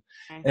Addiction.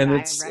 And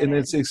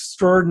it's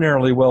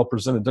extraordinarily well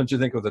presented, don't you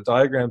think, with the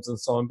diagrams and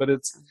so on? But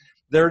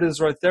there it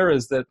is right there,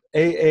 is that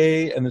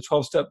AA and the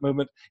 12-step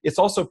movement, it's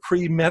also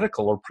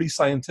pre-medical or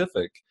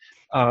pre-scientific,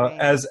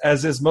 as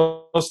is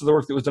most of the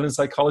work that was done in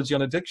psychology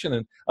on addiction.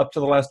 And up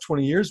to the last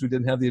 20 years, we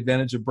didn't have the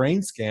advantage of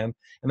brain scan.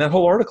 And that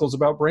whole article is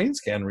about brain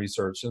scan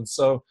research. And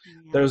so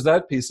there's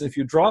that piece. And if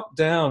you drop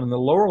down in the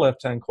lower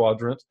left-hand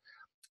quadrant,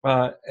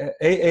 AA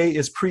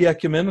is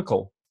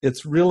pre-ecumenical.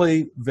 It's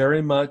really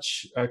very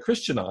much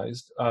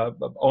Christianized,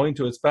 owing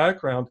to its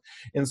background.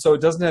 And so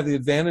it doesn't have the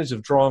advantage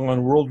of drawing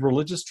on world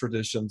religious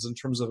traditions in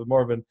terms of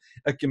more of an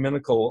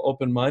ecumenical,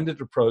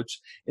 open-minded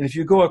approach. And if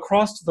you go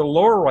across to the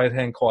lower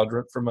right-hand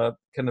quadrant from a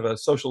kind of a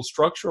social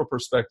structural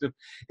perspective,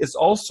 it's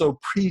also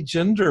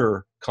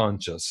pre-gender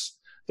conscious.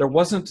 There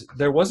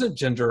wasn't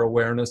gender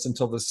awareness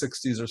until the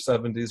 60s or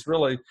 70s,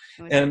 really.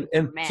 And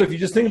so if you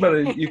just think about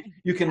it,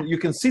 you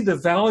can see the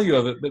value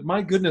of it. But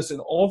my goodness, in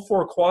all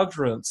four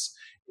quadrants,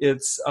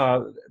 it's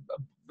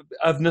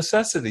of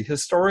necessity.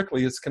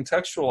 Historically, it's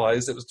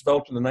contextualized. It was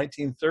developed in the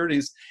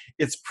 1930s.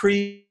 It's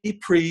pre,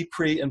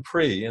 and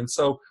pre. And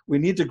so we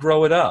need to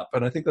grow it up.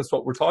 And I think that's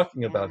what we're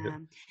talking about here.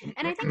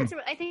 And I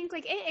think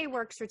like AA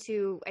works for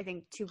two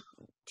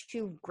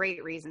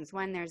great reasons.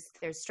 One, there's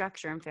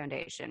structure and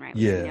foundation, right?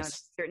 Yes. You know,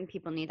 certain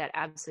people need that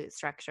absolute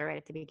structure right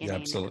at the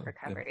beginning of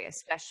recovery,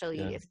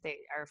 especially if they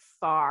are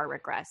far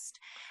regressed.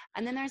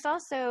 And then there's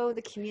also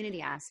the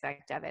community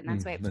aspect of it. And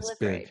that's why it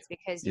proliferates,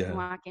 because you can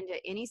walk into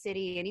any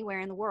city, anywhere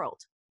in the world,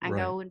 and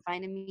go and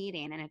find a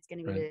meeting, and it's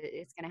going to be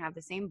it's going to have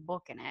the same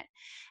book in it.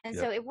 And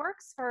so it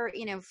works for,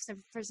 you know,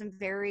 for some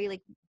very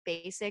like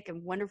basic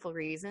and wonderful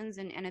reasons.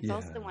 And it's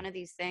also one of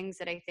these things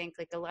that I think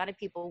like a lot of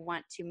people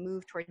want to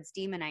move towards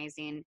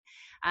demonizing.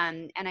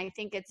 And I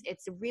think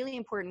it's really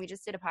important. We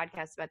just did a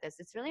podcast about this.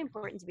 It's really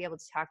important to be able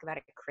to talk about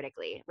it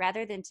critically,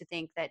 rather than to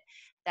think that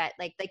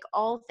like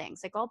all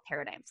things, like all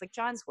paradigms, like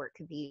John's work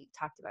could be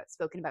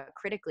spoken about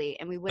critically,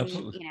 and we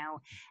wouldn't, you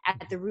know,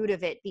 at the root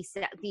of it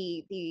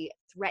be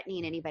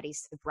threatening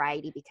anybody's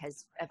sobriety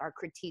because of our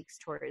critiques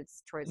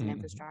towards an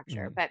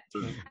infrastructure. But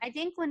I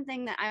think one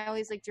thing that I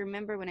always like to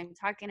remember when I'm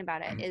talking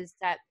about it is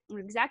that you're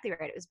exactly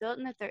right. It was built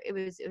in it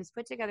was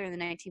put together in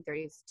the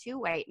 1930s. Two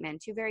white men,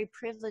 two very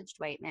privileged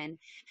white men.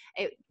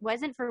 It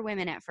wasn't for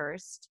women at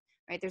first.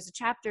 right? There's a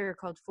chapter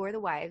called For the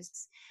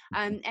Wives.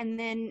 And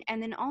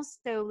then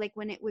also, like,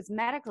 when it was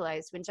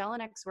medicalized, when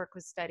Jelinek's work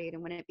was studied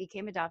and when it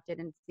became adopted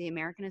into the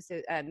American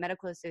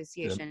Medical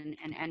Association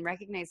and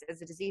recognized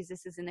as a disease,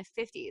 this is in the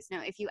 50s.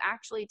 Now, if you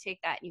actually take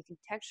that and you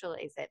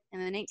contextualize it, in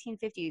the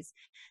 1950s,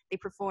 they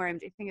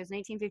performed, I think it was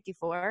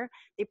 1954,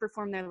 they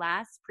performed their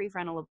last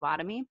prefrontal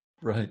lobotomy.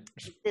 Right.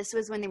 This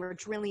was when they were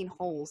drilling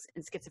holes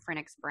in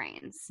schizophrenics'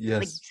 brains. Yes.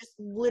 Like, just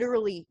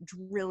literally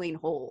drilling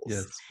holes.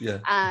 Yes. Yeah.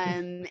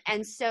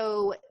 And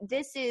so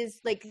this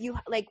is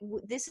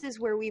this is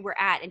where we were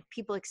at, and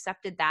people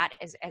accepted that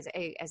as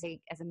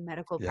a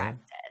medical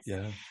practice.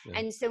 Yeah.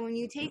 And so when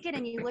you take it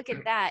and you look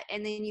at that,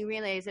 and then you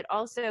realize it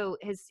also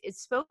is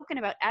spoken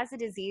about as a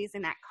disease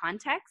in that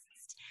context.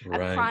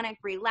 Right. A chronic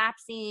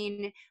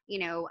relapsing,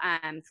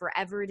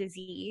 forever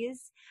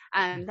disease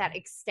that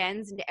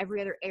extends into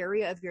every other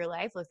area of your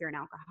life. Well, if you're an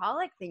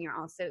alcoholic, then you're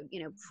also,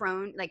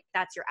 prone, like,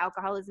 that's your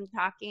alcoholism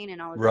talking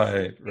and all of this.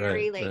 Right.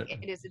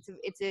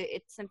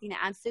 It's something that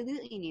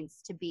absolutely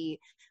needs to be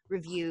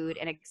reviewed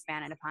and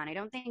expanded upon. I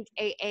don't think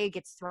AA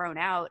gets thrown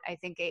out. I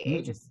think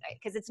AA just,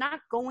 because it's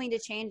not going to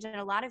change, and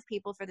a lot of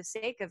people, for the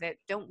sake of it,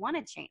 don't want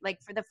to change, like,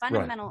 for the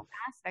fundamental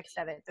aspects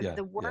of it,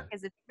 the work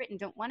as it's written,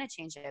 don't want to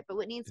change it. But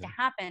what needs to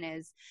happen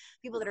is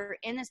people that are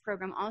in this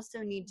program also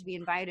need to be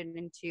invited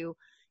into,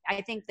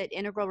 I think that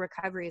integral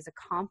recovery is a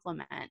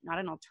complement, not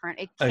an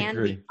alternative. It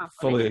can be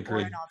fully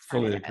agree.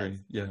 Fully agree.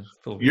 Yeah.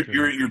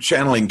 You're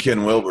channeling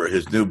Ken Wilber.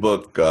 His new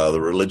book, The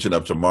Religion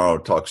of Tomorrow,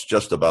 talks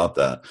just about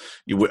that.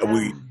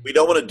 We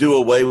don't want to do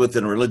away with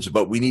in religion,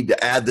 but we need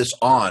to add this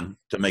on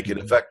to make it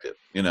effective.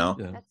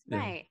 That's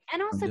right.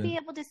 And also be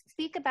able to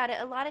speak about it.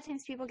 A lot of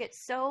times people get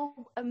so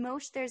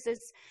emotional. There's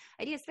this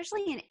idea,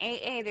 especially in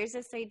AA, there's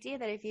this idea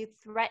that if you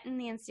threaten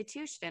the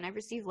institution, I've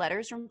received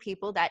letters from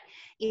people that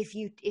if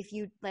you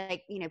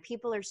like,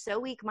 people are so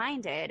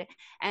weak-minded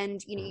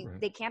and,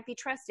 they can't be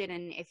trusted.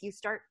 And if you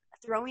start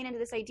throwing into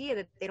this idea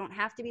that they don't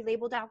have to be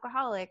labeled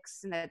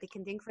alcoholics and that they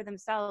can think for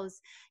themselves,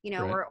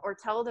 or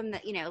tell them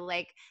that,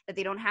 that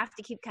they don't have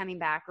to keep coming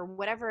back, or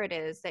whatever it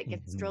is that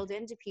gets drilled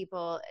into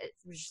people,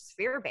 it's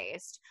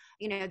fear-based,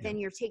 then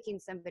you're taking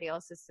somebody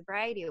else's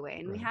sobriety away.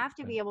 And we have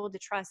to be able to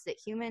trust that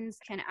humans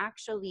can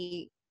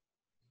actually,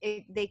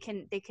 they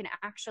can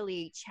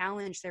actually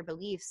challenge their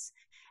beliefs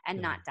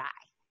and not die.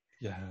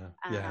 Yeah.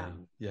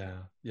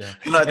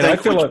 And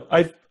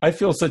I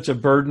feel such a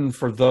burden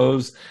for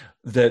those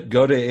that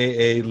go to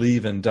AA,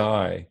 leave, and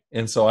die.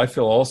 And so I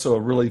feel also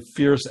a really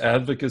fierce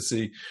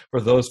advocacy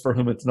for those for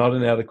whom it's not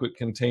an adequate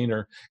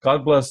container.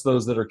 God bless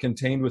those that are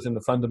contained within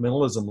the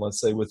fundamentalism, let's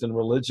say, within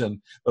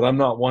religion, but I'm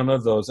not one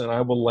of those, and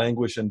I will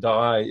languish and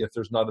die if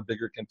there's not a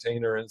bigger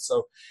container. And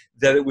so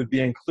that it would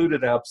be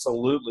included,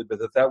 absolutely, but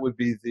that would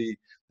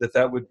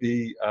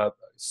be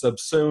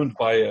subsumed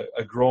by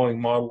a growing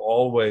model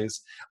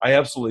always. I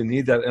absolutely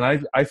need that.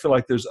 And I feel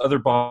like there's other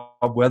Bob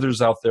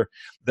Weathers out there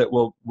that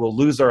will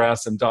lose our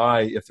ass and die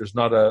if there's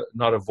not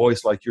a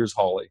voice like yours,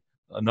 Holly,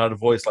 not a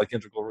voice like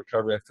Integral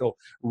Recovery. I feel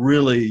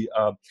really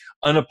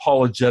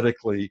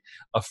unapologetically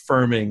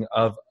affirming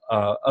of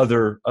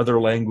other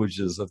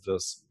languages of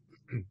this.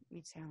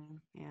 Me too.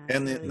 Yeah.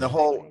 And the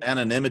whole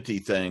anonymity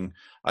thing,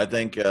 I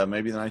think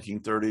maybe in the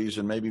 1930s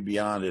and maybe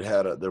beyond,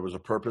 there was a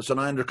purpose. And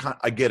I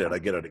get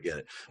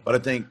it. But I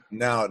think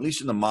now, at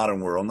least in the modern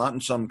world, not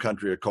in some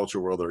country or culture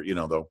where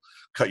they'll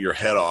cut your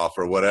head off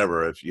or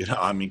whatever. If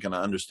can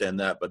I understand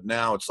that? But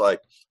now it's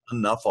like,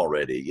 enough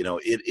already.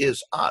 It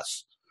is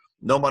us.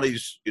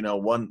 Nobody's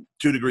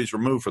 2 degrees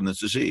removed from this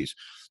disease.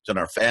 It's in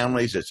our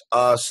families. It's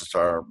us. It's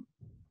our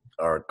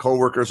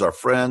coworkers, our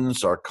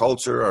friends, our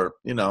culture,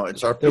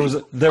 it's our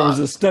people. There was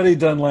a study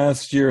done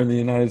last year in the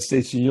United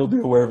States, and you'll be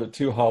aware of it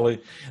too,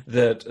 Holly,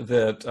 that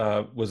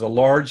was a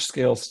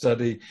large-scale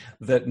study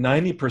that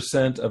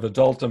 90% of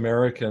adult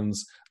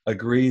Americans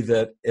agree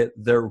that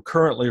they're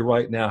currently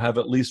right now have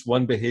at least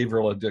one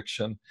behavioral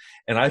addiction.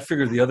 And I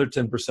figure the other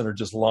 10% are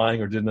just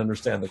lying or didn't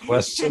understand the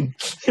question.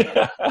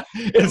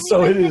 And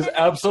so it is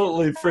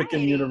absolutely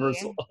freaking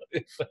universal.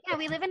 Yeah,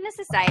 we live in a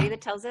society that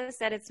tells us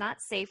that it's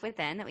not safe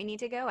within, that we need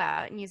to go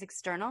out and use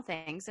external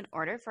things in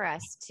order for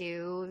us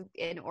to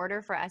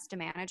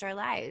manage our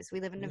lives. We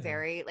live in a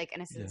very,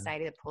 in a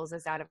society that pulls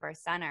us out of our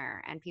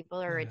center, and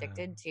people are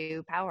addicted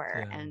to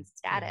power and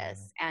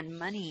status and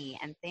money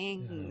and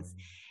things.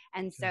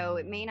 And so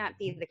it may not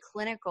be the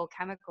clinical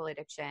chemical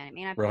addiction. It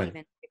may not be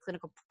even the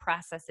clinical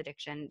process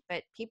addiction,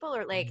 but people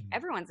are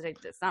everyone's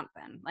addicted to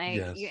something.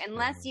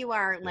 Unless you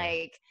are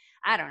I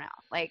don't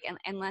know,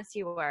 unless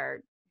you are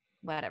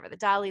whatever, the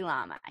Dalai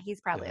Lama,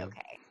 he's probably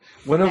okay.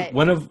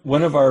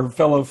 One of our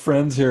fellow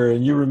friends here,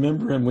 and you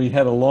remember him, we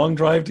had a long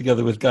drive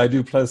together with Guy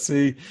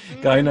Duplessis.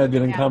 Guy and I have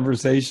been in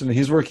conversation.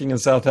 He's working in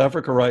South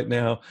Africa right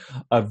now,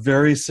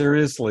 very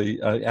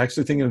seriously,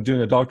 actually thinking of doing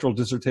a doctoral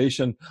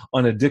dissertation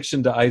on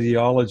addiction to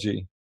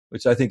ideology,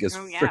 which I think is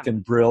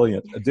freaking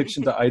brilliant.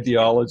 Addiction to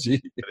ideology.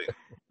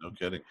 No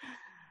kidding.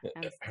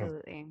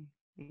 Absolutely.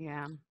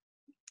 Yeah.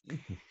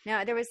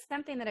 Now, there was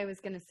something that I was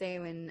going to say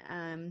when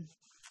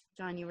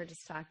John, you were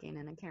just talking,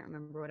 and I can't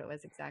remember what it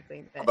was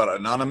exactly. But about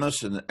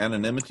anonymous and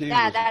anonymity.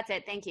 Yeah, that's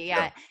it. Thank you.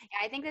 Yeah.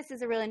 I think this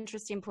is a really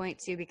interesting point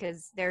too,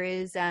 because there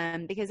is,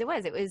 because it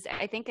was,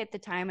 I think at the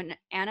time,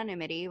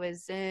 anonymity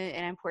was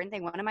an important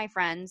thing. One of my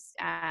friends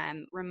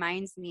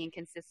reminds me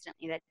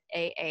consistently that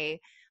AA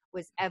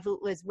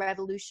was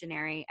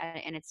revolutionary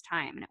in its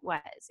time, and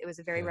it was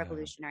a very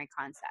revolutionary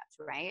concept,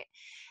 right?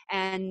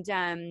 And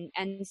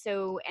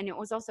so it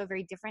was also a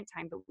very different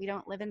time, but we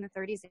don't live in the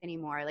 30s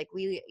anymore. Like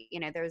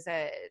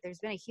there's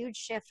been a huge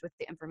shift with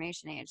the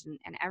information age,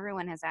 and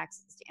everyone has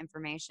access to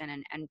information,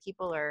 and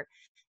people are,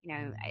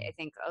 I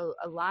think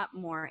a lot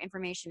more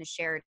information is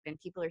shared, and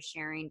people are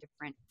sharing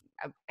different.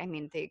 I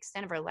mean, the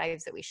extent of our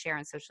lives that we share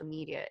on social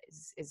media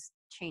is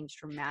changed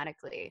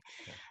dramatically.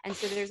 And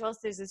so there's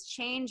this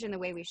change in the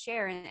way we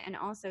share. And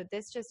also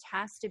this just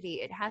has to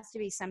be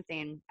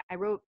something. I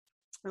wrote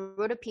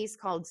a piece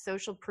called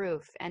Social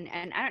Proof. And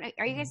I don't know,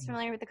 are you guys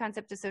familiar with the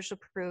concept of social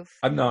proof?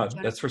 I'm not.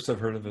 That's first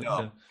I've heard of it.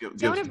 No.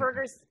 Jonah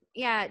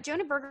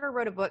Berger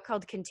wrote a book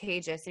called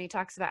Contagious, and he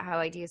talks about how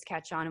ideas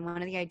catch on. And one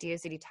of the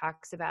ideas that he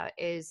talks about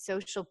is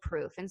social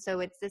proof. And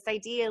so it's this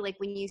idea, like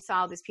when you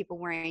saw these people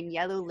wearing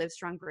yellow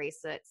Livestrong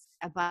bracelets,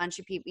 a bunch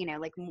of people,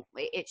 like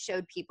it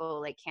showed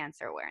people like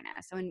cancer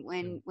awareness. So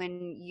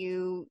when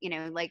you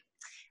like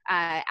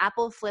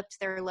Apple flipped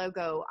their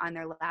logo on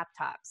their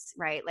laptops,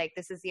 right? Like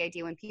this is the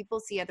idea. When people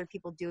see other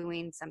people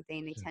doing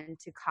something, they tend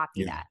to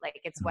copy that.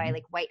 Like it's why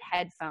like white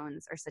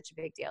headphones are such a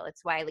big deal.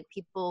 It's why like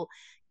people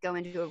go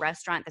into a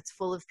restaurant that's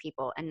full of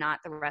people and not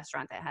the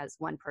restaurant that has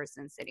one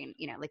person sitting,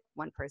 like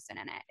one person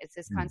in it. It's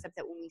this concept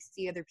that when we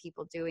see other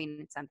people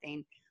doing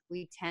something,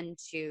 we tend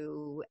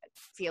to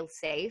feel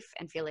safe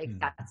and feel like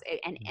that's it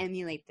and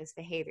emulate this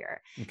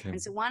behavior. Okay.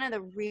 And so one of the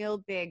real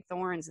big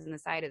thorns in the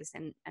side of this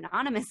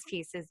anonymous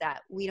piece is that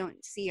we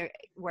don't see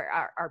where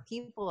our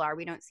people are.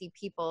 We don't see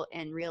people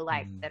in real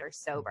life that are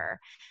sober.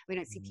 We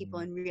don't see people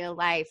in real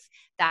life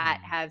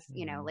that have,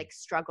 like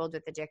struggled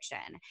with addiction.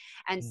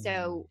 And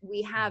so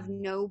we have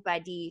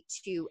nobody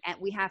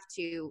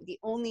the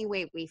only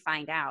way we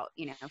find out,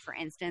 for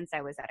instance,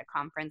 I was at a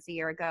conference a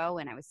year ago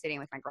and I was sitting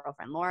with my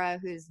girlfriend, Laura,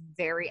 who's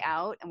very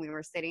out, and we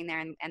were sitting there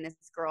and this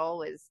girl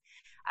was,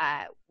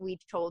 we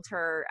told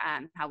her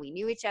how we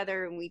knew each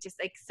other, and we just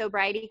like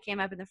sobriety came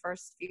up in the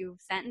first few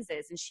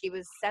sentences, and she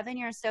was 7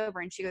 years sober,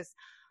 and she goes,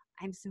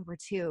 I'm sober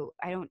too.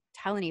 I don't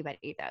tell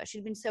anybody though.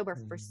 She'd been sober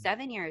for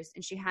 7 years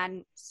and she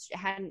hadn't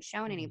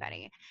shown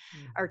anybody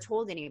or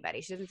told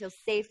anybody. She doesn't feel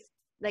safe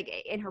like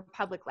in her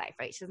public life,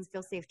 right? She doesn't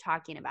feel safe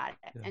talking about it.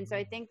 Yeah. And so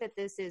I think that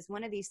this is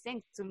one of these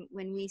things. So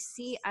when we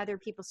see other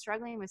people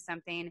struggling with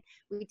something,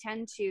 we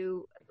tend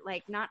to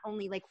like, not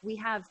only like we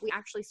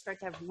actually start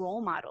to have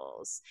role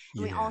models,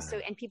 and we also,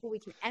 and people we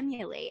can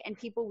emulate, and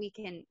people we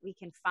can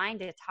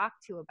find to talk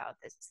to about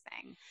this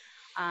thing.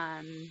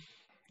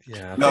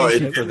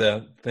 Thank you for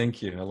that.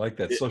 Thank you. I like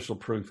that. Social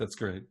proof. That's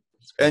great.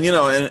 And,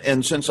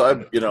 and since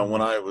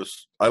when I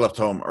left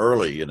home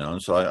early,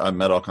 and so I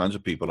met all kinds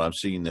of people, and I've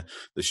seen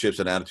the shifts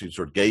in attitudes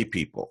toward gay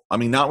people. I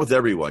mean, not with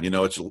everyone,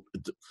 it's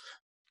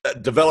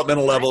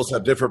developmental levels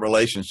have different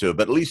relations to it,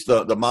 but at least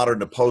the modern,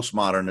 the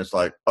postmodern is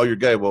like, oh, you're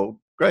gay.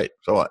 Well, great.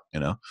 So what,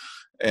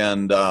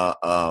 And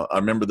I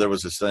remember there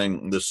was this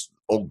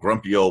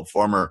grumpy old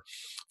former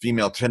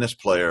female tennis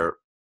player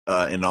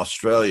in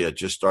Australia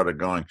just started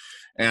going,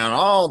 and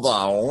all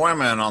the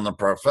women on the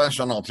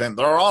professional team,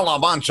 they're all a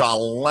bunch of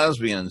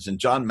lesbians. And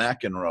John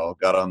McEnroe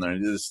got on there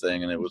and did this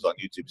thing, and it was on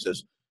YouTube. He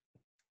says,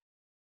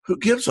 who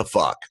gives a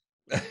fuck?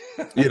 And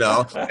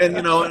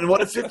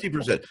what if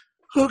 50%?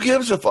 Who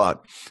gives a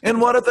fuck?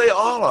 And what if they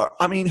all are?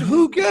 I mean,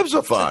 who gives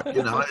a fuck?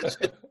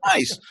 It's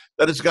nice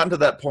that it's gotten to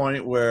that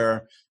point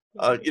where,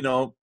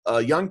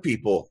 young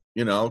people,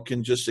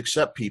 can just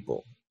accept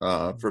people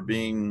for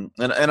being,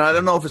 and I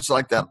don't know if it's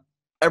like that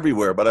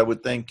everywhere, but I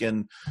would think I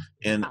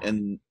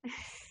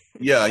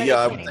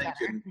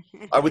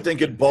would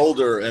think in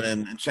Boulder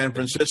and in San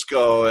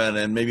Francisco and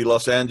in maybe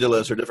Los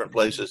Angeles or different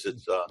places,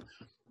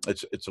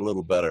 it's a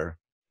little better.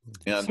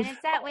 And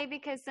it's that way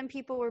because some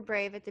people were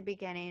brave at the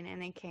beginning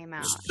and they came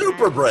out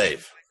super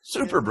brave.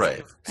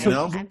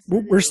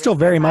 We're still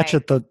very much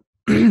at the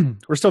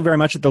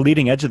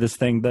leading edge of this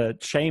thing. The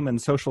shame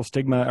and social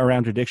stigma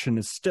around addiction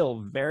is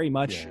still very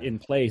much in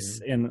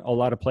place in a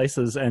lot of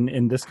places, and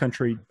in this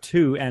country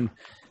too. And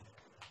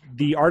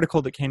the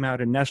article that came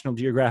out in National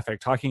Geographic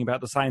talking about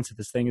the science of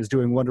this thing is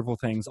doing wonderful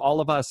things. All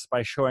of us,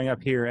 by showing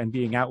up here and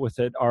being out with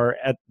it, are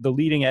at the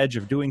leading edge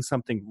of doing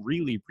something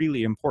really,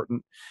 really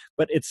important.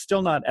 But it's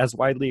still not as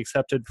widely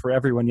accepted for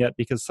everyone yet,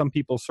 because some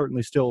people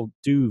certainly still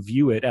do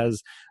view it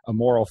as a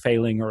moral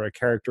failing or a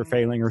character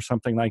failing or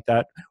something like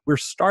that. We're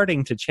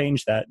starting to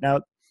change that.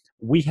 Now,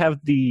 we have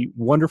the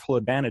wonderful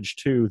advantage,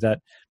 too, that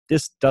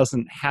this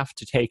doesn't have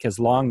to take as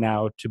long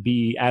now to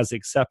be as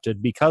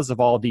accepted because of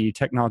all the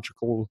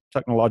technological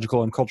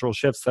and cultural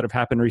shifts that have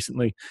happened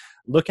recently.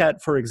 Look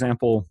at, for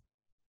example,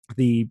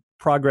 the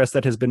progress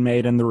that has been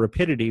made and the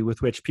rapidity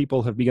with which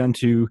people have begun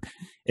to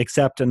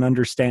accept and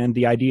understand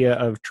the idea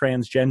of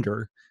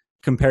transgender.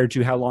 compared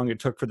to how long it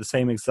took for the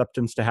same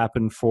acceptance to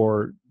happen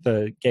for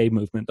the gay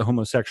movement, the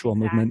homosexual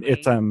movement.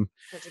 It's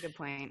such a good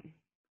point.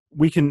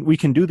 We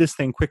can do this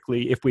thing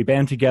quickly if we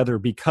band together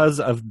because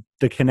of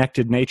the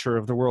connected nature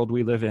of the world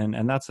we live in,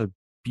 and that's a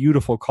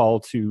beautiful call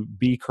to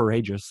be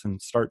courageous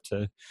and start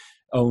to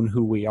own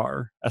who we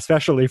are,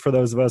 especially for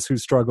those of us who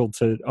struggled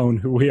to own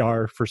who we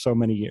are for so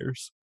many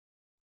years.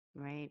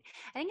 Right.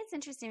 I think it's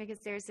interesting because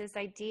there's this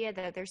idea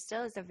that there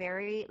still is a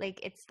very, like,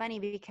 it's funny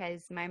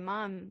because my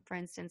mom, for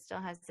instance,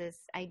 still has this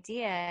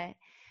idea.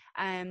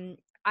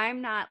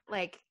 I'm not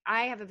like,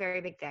 I have a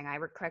very big thing. I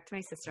would correct my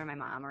sister and my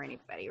mom or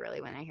anybody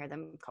really when I hear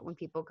them, when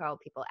people call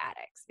people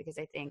addicts, because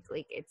I think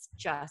like, it's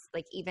just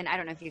like, even, I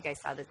don't know if you guys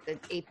saw that the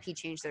AP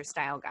changed their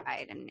style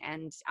guide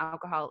and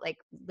alcohol, like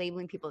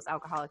labeling people as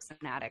alcoholics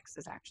and addicts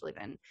has actually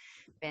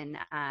been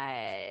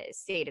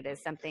stated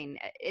as something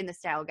in the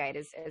style guide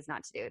is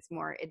not to do. It's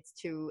more,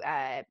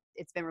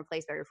 it's been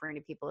replaced by referring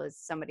to people as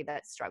somebody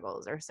that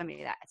struggles or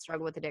somebody that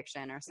struggled with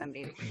addiction or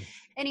somebody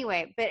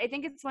anyway. But I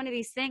think it's one of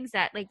these things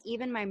that like,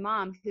 even my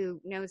mom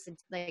who knows,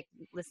 like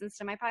listens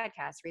to my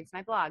podcast, reads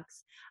my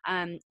blogs,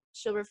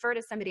 she'll refer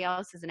to somebody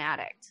else as an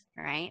addict,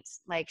 right?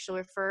 Like she'll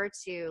refer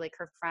to like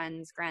her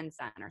friend's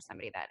grandson or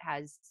somebody that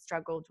has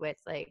struggled with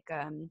like,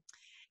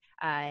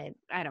 I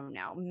don't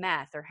know,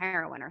 meth or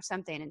heroin or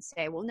something and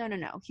say, well, no,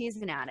 he's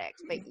an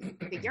addict,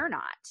 but you're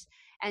not.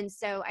 And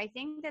so I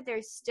think that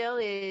there still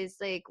is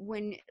like,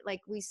 when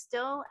like we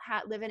still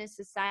live in a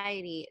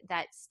society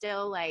that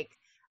still like,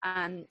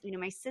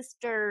 my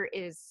sister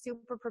is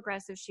super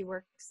progressive. She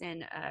works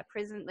in a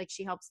prison, like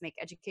she helps make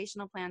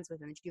educational plans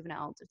within the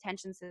juvenile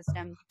detention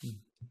system.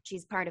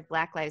 She's part of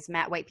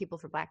White People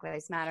for Black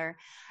Lives Matter.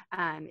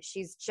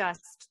 She's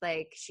just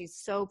like, she's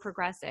so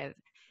progressive.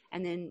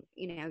 And then,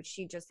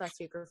 she just last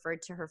week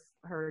referred to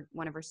her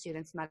one of her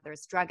students' mother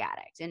as drug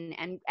addict,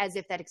 and as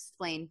if that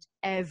explained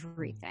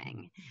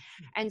everything.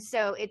 And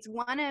so it's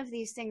one of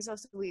these things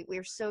also,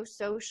 we're so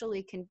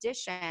socially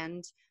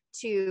conditioned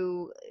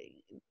to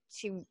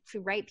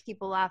write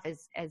people off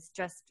as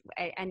just,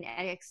 and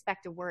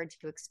expect a word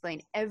to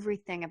explain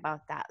everything about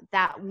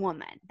that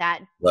woman,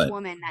 that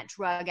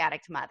drug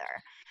addict mother.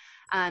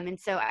 And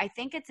so I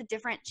think it's a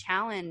different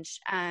challenge.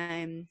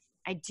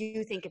 I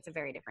do think it's a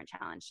very different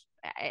challenge.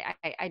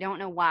 I don't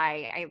know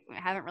why. I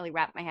haven't really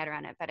wrapped my head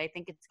around it, but I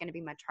think it's going to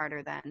be much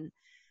harder than,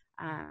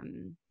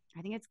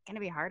 I think it's going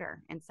to be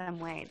harder in some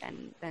way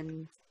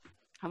than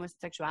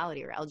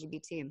homosexuality or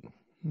LGBT.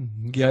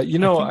 Yeah,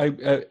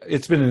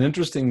 it's been an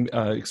interesting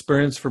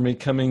experience for me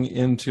coming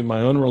into my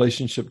own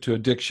relationship to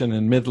addiction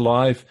in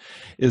midlife,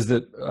 is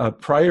that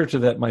prior to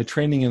that, my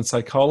training in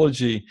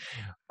psychology,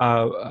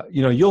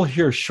 you'll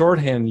hear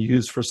shorthand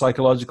used for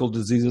psychological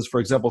diseases, for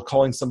example,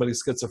 calling somebody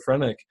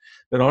schizophrenic.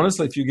 But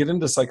honestly, if you get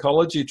into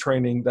psychology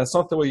training, that's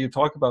not the way you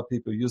talk about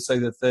people. You say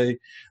that they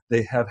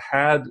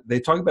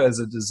talk about it as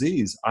a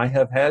disease. I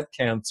have had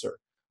cancer.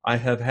 I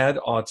have had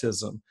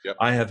autism. Yep.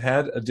 I have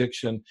had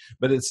addiction,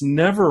 but it's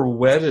never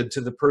wedded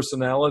to the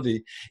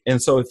personality. And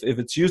so if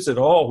it's used at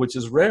all, which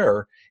is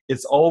rare,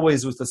 it's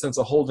always with the sense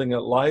of holding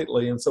it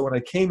lightly. And so when I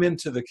came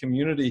into the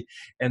community,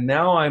 and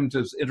now I'm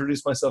to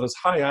introduce myself as,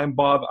 hi, I'm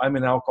Bob, I'm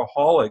an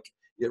alcoholic,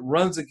 it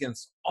runs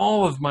against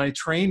all of my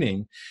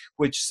training,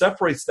 which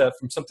separates that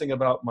from something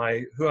about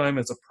who I am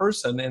as a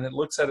person. And it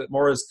looks at it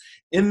more as,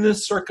 in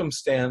this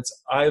circumstance,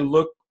 I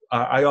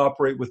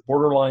operate with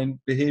borderline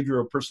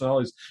behavioral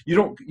personalities. You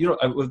don't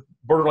with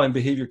borderline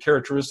behavior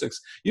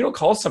characteristics. You don't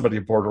call somebody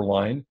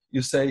borderline.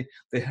 You say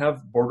they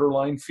have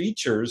borderline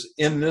features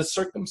in this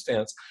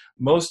circumstance.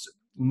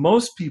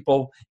 Most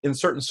people in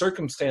certain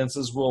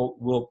circumstances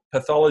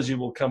pathology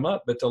will come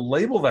up, but to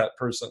label that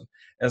person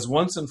as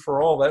once and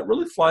for all, that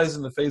really flies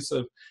in the face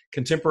of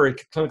contemporary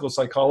clinical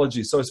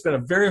psychology. So it's been a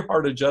very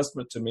hard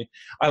adjustment to me.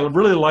 I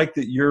really like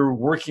that you're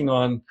working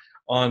on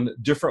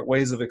different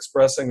ways of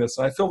expressing this.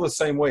 And I feel the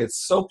same way.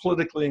 It's so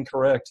politically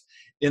incorrect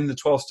in the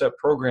 12-step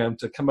program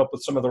to come up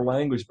with some other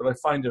language, but I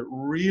find it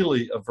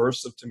really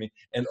aversive to me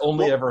and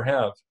ever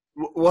have.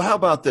 Well, how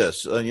about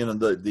this?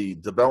 The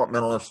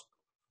developmentalist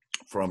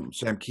from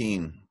Sam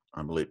Keen,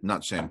 I believe,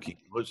 not Sam Keen,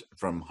 was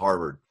from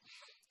Harvard.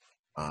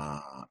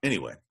 I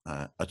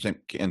think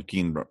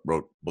Keen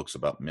wrote books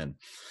about men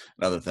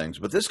and other things.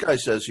 But this guy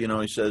says,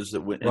 he says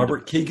that when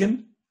Robert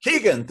Keegan,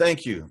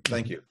 thank you.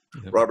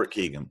 Robert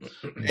Keegan.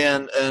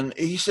 And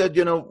he said,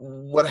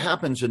 what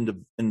happens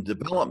in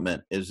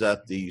development is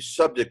that the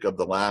subject of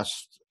the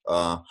last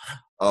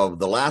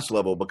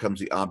level becomes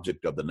the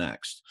object of the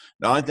next.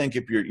 Now, I think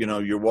if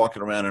you're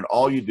walking around and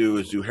all you do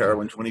is do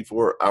heroin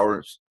 24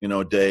 hours,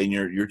 a day, and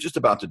you're just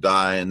about to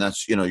die, and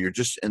that's, you're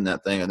just in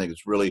that thing. I think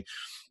it's really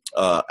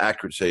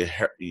accurate to say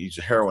he's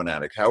a heroin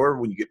addict. However,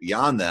 when you get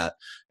beyond that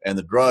and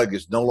the drug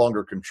is no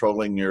longer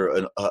controlling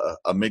your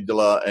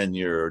amygdala and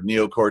your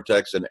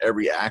neocortex and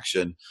every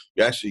action,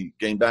 you actually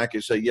gain back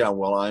and say, yeah,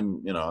 well,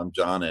 I'm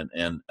John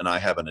and I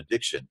have an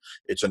addiction.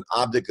 It's an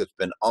object that's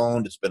been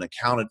owned, it's been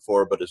accounted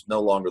for, but it's no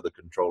longer the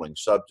controlling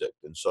subject.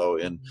 And so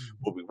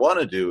what we want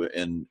to do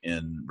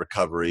in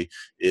recovery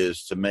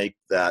is to make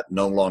that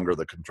no longer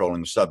the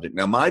controlling subject.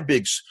 Now, my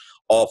big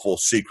awful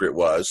secret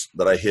was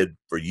that I hid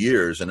for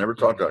years and never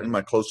talked about in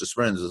my closest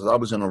friends is I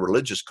was in a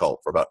religious cult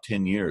for about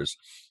 10 years,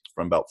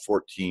 from about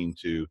 14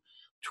 to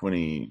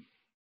 20,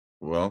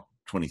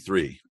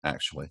 23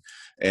 actually.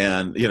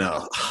 And,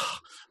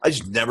 I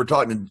just never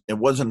talked. And it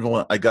wasn't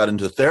until I got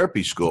into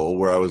therapy school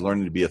where I was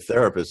learning to be a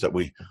therapist that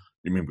we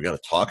got to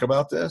talk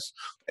about this.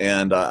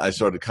 And I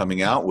started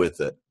coming out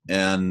with it.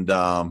 And,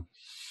 and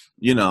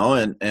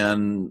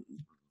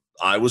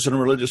I was in a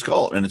religious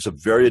cult, and it's a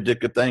very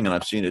addictive thing. And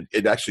I've seen it.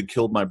 It actually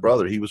killed my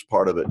brother. He was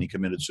part of it, and he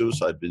committed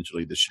suicide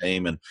eventually. The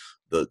shame and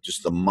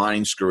the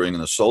mind screwing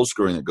and the soul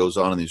screwing that goes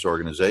on in these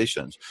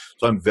organizations.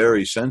 So I'm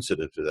very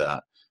sensitive to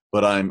that,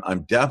 but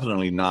I'm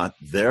definitely not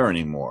there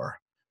anymore.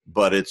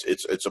 But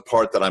it's a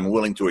part that I'm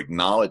willing to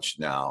acknowledge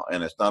now,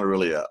 and it's not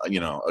really a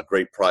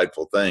great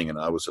prideful thing. And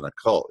I was in a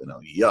cult,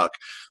 yuck.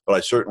 But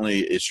it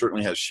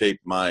certainly has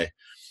shaped my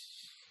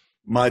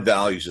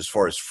values as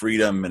far as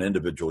freedom and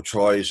individual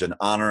choice and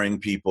honoring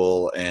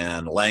people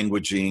and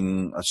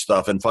languaging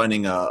stuff and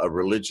finding a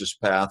religious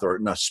path or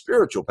a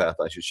spiritual path,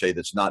 I should say,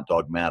 that's not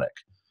dogmatic.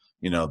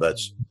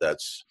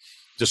 That's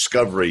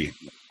discovery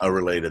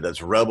related,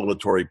 that's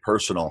revelatory,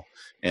 personal,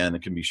 and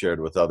it can be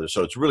shared with others.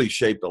 So it's really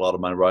shaped a lot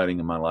of my writing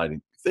and my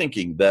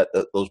thinking that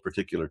those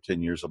particular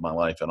 10 years of my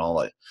life and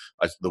all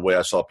the way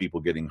I saw people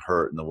getting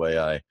hurt and the way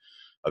I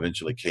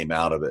eventually came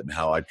out of it and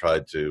how I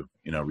tried to,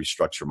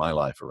 restructure my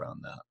life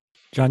around that.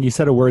 John, you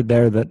said a word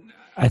there that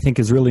I think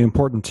is really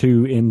important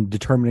too in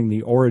determining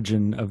the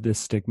origin of this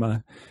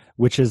stigma,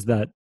 which is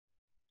that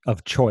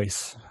of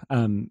choice.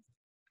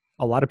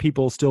 A lot of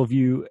people still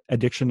view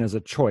addiction as a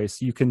choice.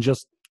 You can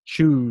just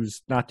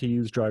choose not to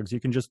use drugs. You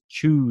can just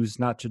choose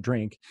not to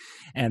drink.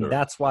 And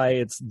that's why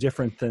it's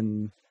different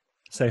than,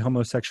 say,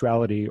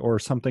 homosexuality or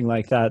something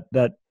like that,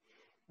 that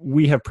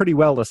we have pretty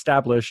well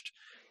established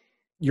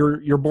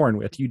you're born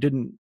with. You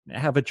didn't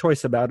have a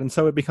choice about. And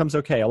so it becomes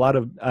okay. A lot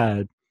of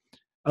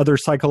other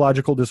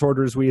psychological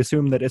disorders, we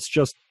assume that it's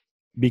just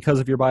because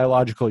of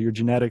your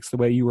genetics, the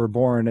way you were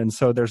born. And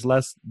so there's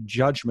less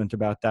judgment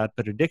about that.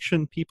 But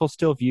addiction, people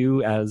still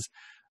view as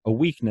a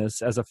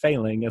weakness, as a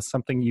failing, as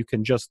something you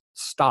can just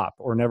stop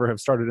or never have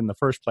started in the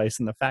first place.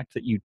 And the fact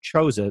that you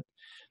chose it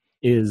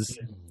is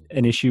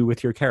an issue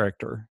with your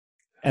character.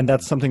 And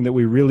that's something that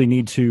we really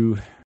need to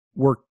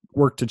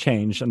work to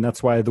change. And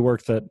that's why the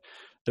work that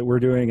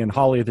we're doing, and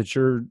Holly, that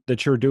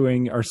you're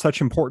doing, are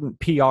such important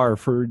PR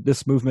for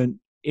this movement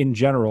in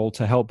general,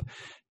 to help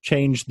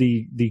change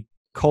the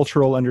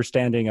cultural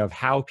understanding of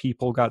how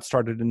people got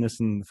started in this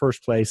in the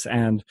first place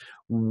and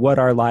what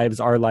our lives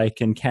are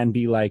like and can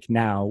be like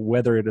now,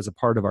 whether it is a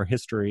part of our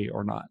history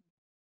or not.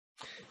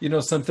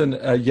 Something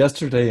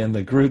yesterday in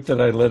the group that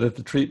I led at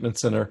the treatment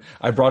center,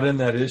 I brought in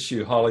that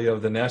issue, Holly,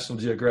 of the National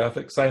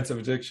Geographic Science of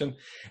Addiction.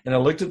 And I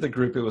looked at the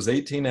group. It was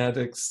 18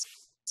 addicts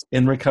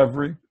in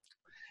recovery.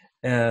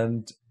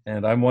 And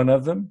I'm one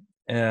of them.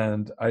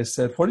 And I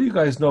said, what do you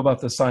guys know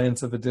about the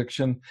science of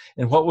addiction?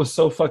 And what was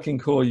so fucking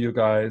cool, you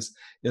guys,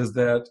 is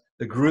that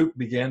the group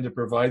began to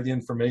provide the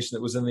information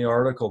that was in the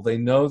article. They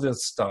know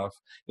this stuff.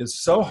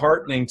 It's so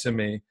heartening to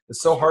me.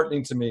 It's so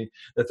heartening to me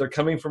that they're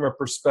coming from a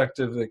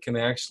perspective that can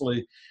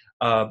actually,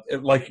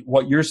 like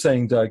what you're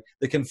saying, Doug,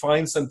 they can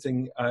find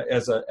something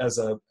as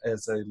a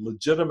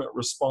legitimate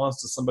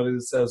response to somebody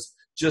that says,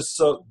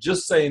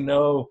 just say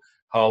no,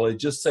 Holly,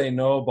 just say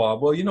no,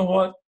 Bob. Well, you know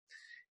what?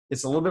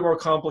 It's a little bit more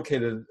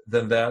complicated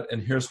than that,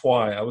 and here's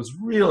why. I was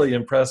really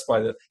impressed by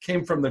that. It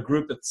came from the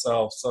group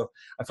itself. So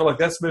I feel like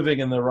that's moving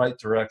in the right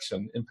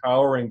direction,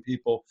 empowering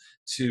people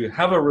to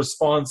have a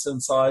response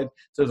inside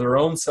to their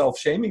own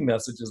self-shaming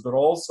messages, but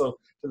also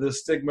to the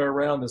stigma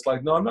around. It's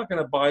like, no, I'm not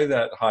going to buy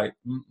that hype.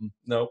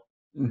 No.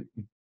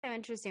 So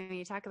interesting when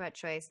you talk about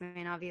choice. I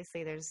mean,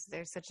 obviously, there's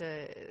such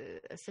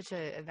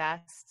a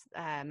vast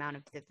amount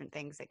of different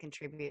things that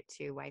contribute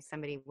to why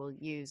somebody will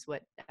use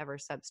whatever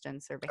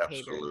substance or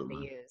behavior they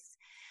use.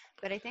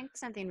 But I think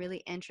something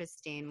really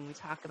interesting when we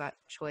talk about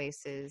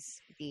choice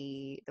is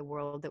the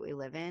world that we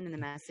live in and the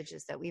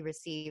messages that we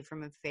receive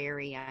from a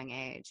very young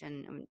age.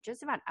 And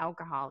just about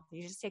alcohol, if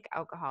you just take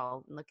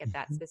alcohol and look at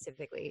that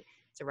specifically,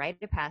 it's a rite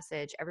of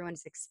passage.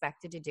 Everyone's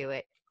expected to do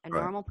it. A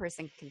normal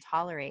person can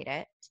tolerate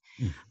it.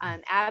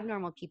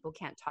 Abnormal people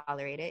can't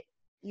tolerate it.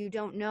 You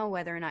don't know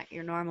whether or not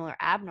you're normal or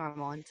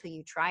abnormal until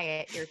you try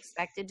it. You're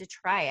expected to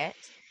try it.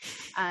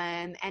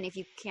 And if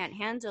you can't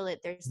handle it,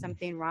 there's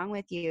something wrong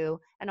with you.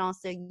 And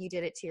also you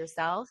did it to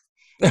yourself.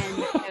 And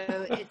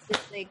so it's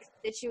this like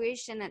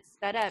situation that's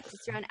set up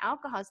just around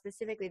alcohol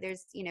specifically.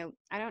 There's,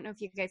 I don't know if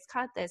you guys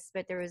caught this,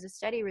 but there was a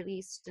study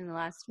released in the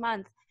last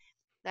month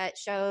that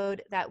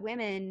showed that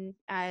women,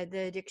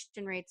 the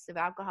addiction rates of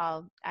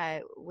alcohol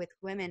with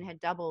women had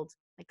doubled,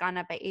 like gone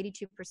up by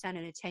 82% in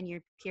a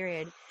 10-year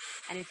period.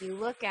 And if you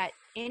look at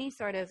any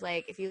sort of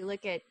if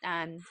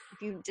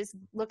you just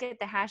look at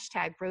the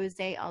hashtag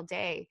Rosé all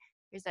day,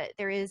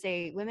 there is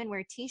a women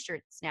wear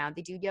t-shirts now.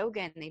 They do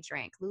yoga and they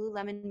drink.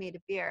 Lululemon made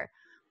a beer.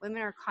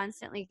 Women are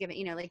constantly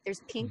giving,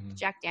 there's pink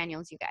Jack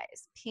Daniels, you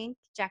guys. Pink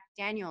Jack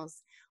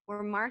Daniels.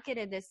 we're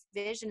marketed this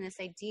vision, this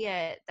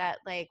idea that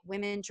like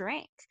women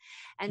drink.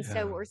 And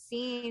so what we're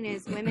seeing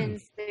is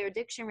their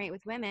addiction rate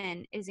with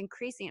women is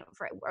increasing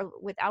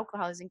with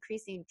alcohol is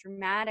increasing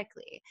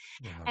dramatically.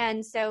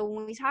 And so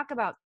when we talk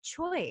about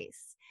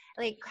choice,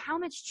 like how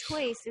much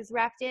choice is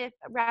wrapped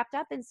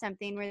up in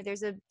something where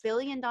there's $1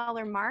 billion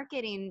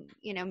marketing,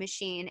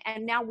 machine.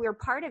 And now we're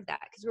part of that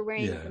because we're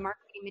wearing the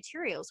marketing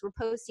materials. We're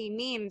posting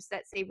memes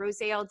that say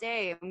rosé all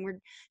day, and we're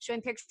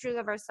showing pictures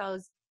of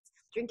ourselves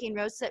drinking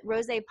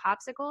rosé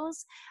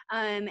popsicles.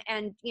 And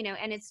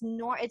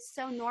it's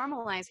so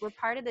normalized. We're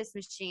part of this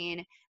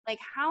machine. Like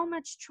how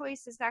much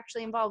choice is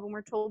actually involved when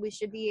we're told we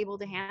should be able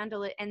to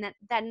handle it. And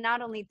that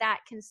not only that,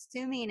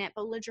 consuming it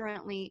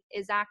belligerently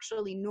is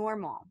actually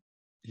normal.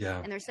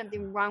 And there's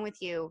something wrong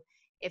with you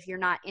if you're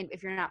not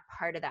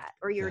part of that,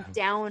 or you're a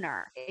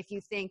downer if you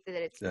think that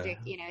it's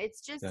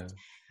it's just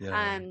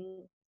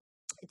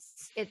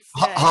it's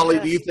Holly,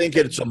 do you think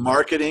it's the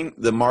marketing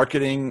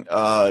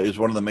is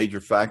one of the major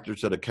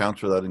factors that accounts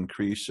for that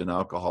increase in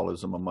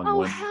alcoholism among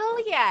women? Hell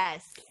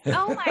yes.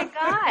 Oh my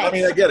God. I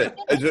mean, I get it.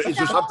 Is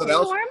there something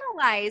else?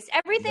 Normalized.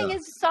 Everything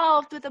is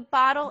solved with a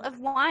bottle of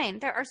wine.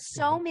 There are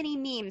so many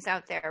memes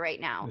out there right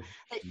now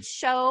that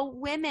show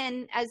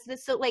women as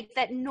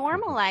that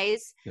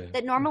normalize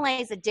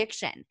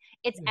addiction.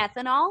 It's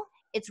ethanol.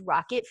 It's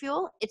rocket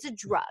fuel. It's a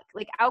drug.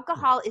 Like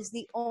alcohol is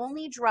the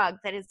only drug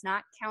that is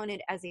not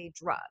counted as a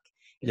drug.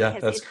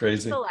 That's it's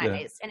crazy.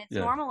 Legalized and it's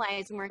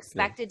normalized, and we're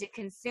expected to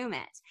consume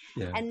it.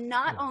 And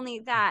not only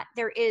that,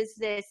 there is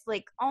this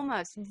like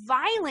almost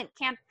violent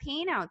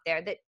campaign out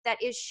there that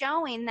is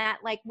showing that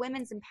like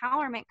women's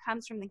empowerment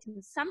comes from the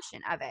consumption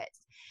of it.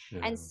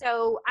 And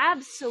so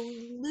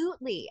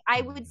absolutely, I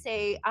would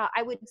say,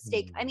 I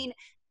mean,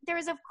 there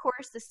is, of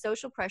course, the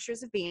social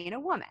pressures of being a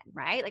woman,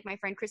 right? Like my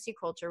friend Christy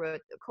Coulter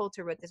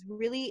wrote this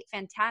really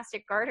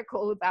fantastic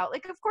article about,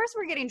 like, of course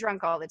we're getting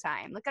drunk all the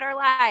time. Look at our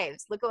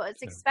lives. Look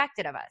what's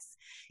expected of us.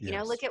 You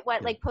know, look at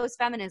what like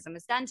post-feminism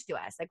has done to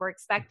us. Like we're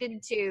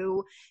expected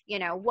to,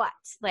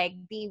 like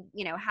be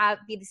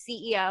the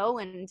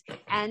CEO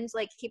and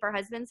like keep our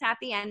husbands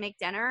happy and make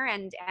dinner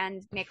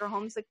and make our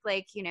homes look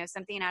like,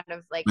 something out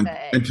of like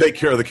and take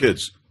care of the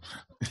kids.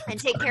 And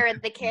take care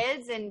of the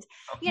kids and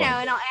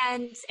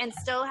and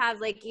still have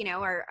like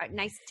our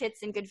nice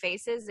tits and good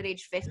faces at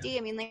age 50.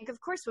 I mean, like, of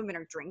course women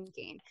are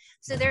drinking,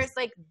 so there's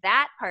like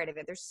that part of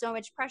it. There's so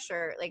much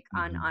pressure like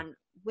on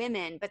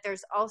women, but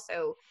there's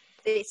also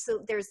there's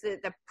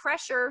the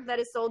pressure that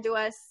is sold to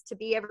us to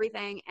be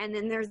everything, and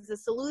then there's the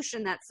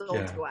solution that's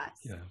sold to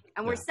us,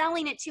 and we're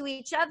selling it to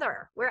each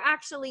other. We're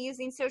actually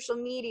using social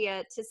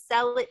media to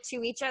sell it to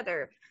each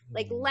other.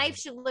 Like life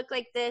should look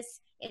like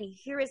this, and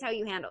here is how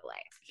you handle life.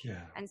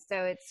 And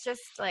so it's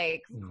just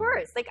like, of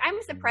course, like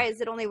I'm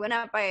surprised it only went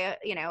up by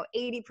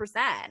 80%.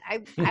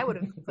 I would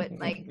have put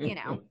like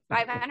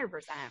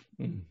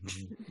 500%.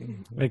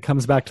 It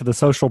comes back to the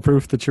social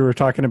proof that you were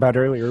talking about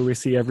earlier. We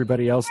see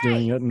everybody else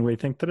doing it, and we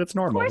think that it's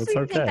normal. Of course, it's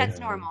we okay. think that's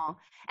normal.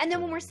 And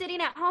then when we're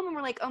sitting at home and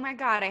we're like, oh my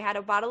God, I had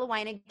a bottle of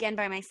wine again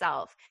by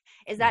myself.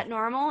 Is that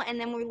normal? And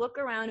then we look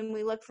around and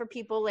we look for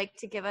people like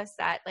to give us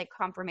that like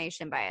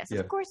confirmation bias.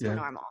 Of course we're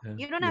normal.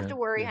 You don't have to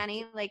worry,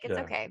 honey. Like it's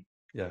okay.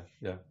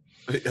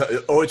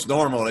 Oh, it's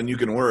normal and you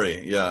can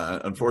worry. Yeah.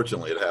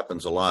 Unfortunately, it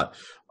happens a lot.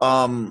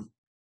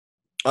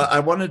 I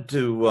wanted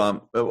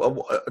to,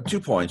 2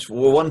 points.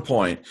 Well, 1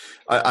 point,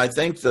 I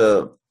think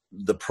the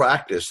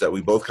practice that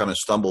we both kind of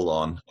stumbled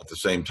on at the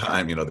same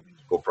time, the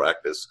physical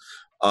practice,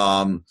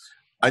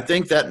 I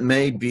think that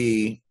may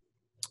be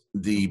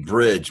the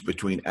bridge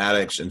between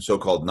addicts and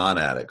so-called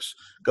non-addicts,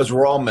 because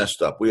we're all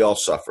messed up. We all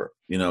suffer,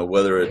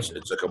 whether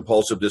it's a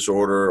compulsive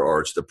disorder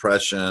or it's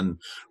depression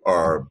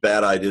or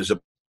bad ideas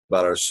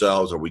about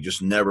ourselves, or we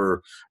just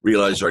never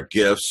realize our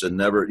gifts and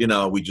never,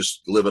 we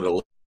just live at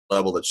a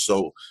level that's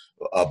so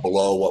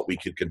below what we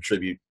could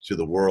contribute to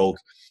the world,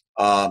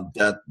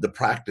 that the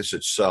practice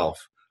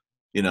itself,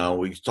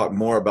 we talk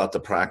more about the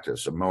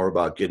practice and more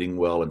about getting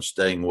well and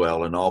staying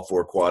well in all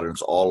 4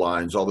 quadrants, all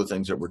lines, all the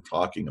things that we're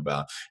talking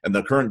about. And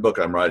the current book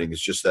I'm writing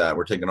is just that.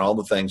 We're taking all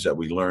the things that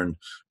we learned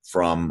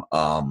from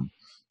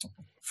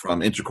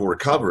integral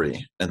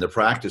recovery and the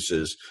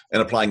practices and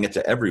applying it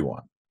to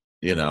everyone,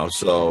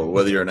 so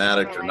whether you're an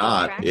addict or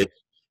not,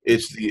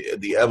 it's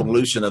the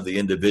evolution of the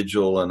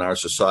individual and our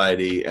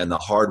society and the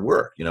hard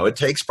work. It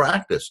takes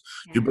practice.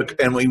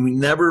 And we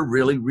never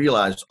really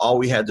realized all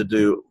we had to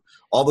do,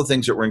 all the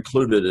things that were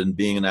included in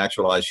being an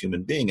actualized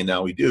human being, and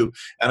now we do.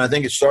 And I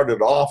think it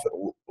started off,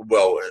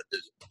 well,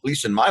 at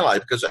least in my life,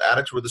 because the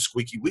addicts were the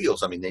squeaky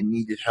wheels. I mean, they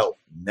needed help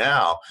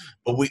now,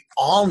 but we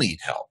all need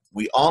help.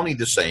 We all need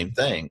the same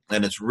thing.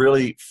 And it's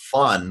really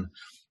fun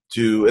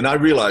and I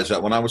realized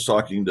that when I was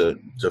talking to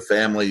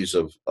families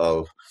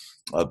of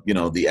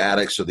the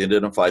addicts or the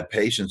identified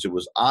patients, it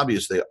was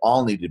obvious they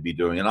all need to be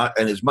doing it.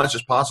 And as much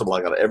as possible,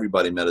 I got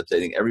everybody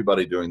meditating,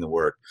 everybody doing the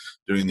work,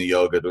 doing the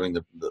yoga, doing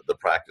the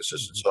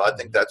practices. And so I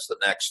think that's the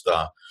next,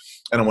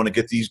 and I want to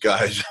get these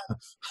guys,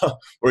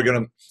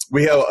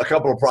 we have a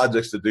couple of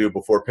projects to do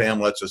before Pam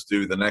lets us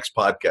do the next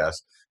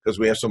podcast, because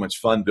we have so much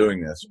fun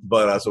doing this.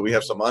 But so we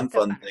have some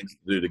unfun things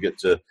to do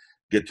to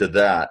get to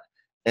that.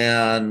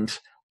 And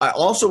I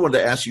also wanted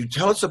to ask you,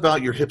 tell us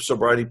about your Hip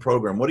Sobriety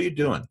program. What are you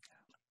doing?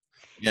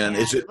 And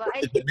is it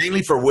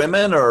mainly for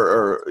women,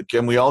 or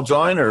can we all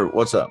join, or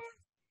what's up?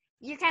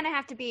 You kind of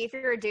have to be, if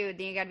you're a dude,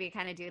 then you got to be the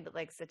kind of dude that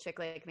likes a chick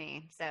like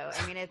me. So,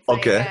 I mean, it's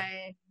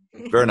okay.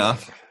 Fair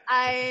enough.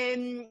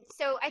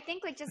 So I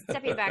think, like, just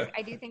stepping back,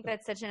 I do think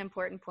that's such an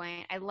important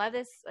point. I love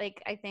this.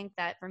 Like, I think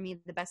that for me,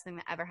 the best thing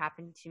that ever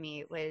happened to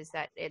me was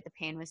that the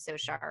pain was so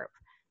sharp,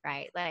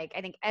 right? Like,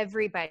 I think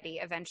everybody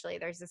eventually,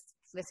 there's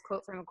this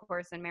quote from A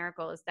Course in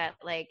Miracles that,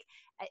 like,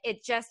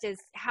 it just is,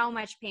 how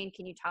much pain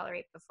can you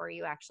tolerate before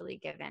you actually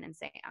give in and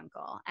say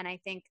uncle? And I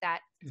think that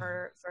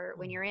for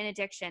when you're in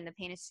addiction, the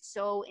pain is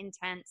so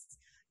intense.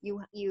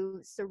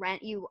 You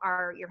surrender,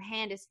 your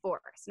hand is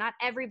forced. Not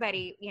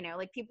everybody,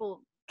 like,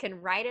 people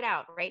can write it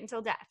out right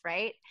until death,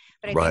 right?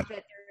 But I think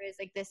that there is,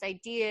 like, this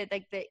idea,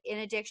 like, that in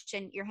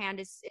addiction, your hand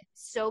is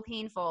so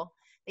painful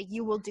that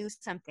you will do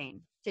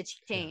something to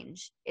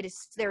change.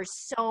 There's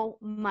so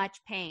much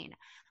pain.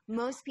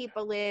 Most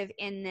people live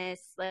in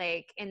this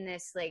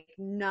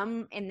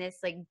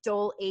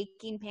dull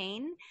aching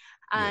pain.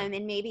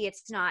 And maybe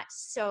it's not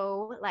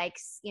so, like,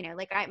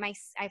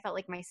 I felt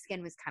like my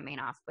skin was coming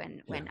off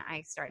when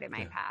I started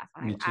my path.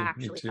 I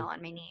actually fell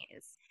on my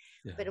knees.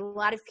 Yeah. But a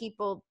lot of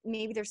people,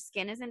 maybe their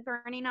skin isn't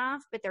burning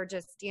off, but they're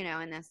just,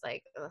 in this,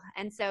 like, ugh.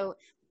 And so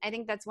I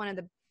think that's one of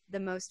the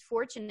most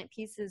fortunate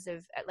pieces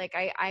of, like,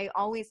 I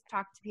always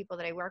talk to people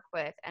that I work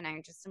with, and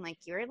I'm like,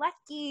 you're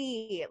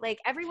lucky. Like,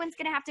 everyone's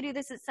going to have to do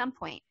this at some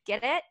point.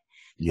 Get it?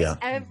 Yeah. Like,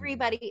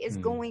 everybody is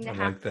going to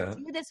have to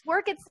do this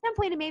work at some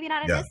point, and maybe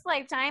not in this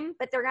lifetime,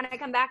 but they're going to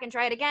come back and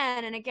try it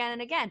again and again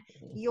and again.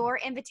 Your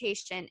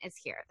invitation is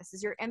here. This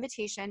is your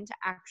invitation to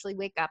actually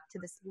wake up to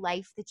this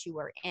life that you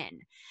are in.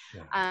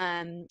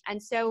 Yeah.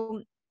 And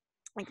so,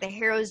 like, the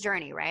hero's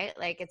journey, right?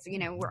 Like, it's,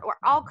 we're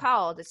all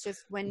called. It's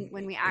just when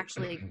we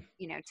actually,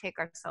 take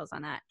ourselves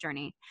on that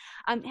journey.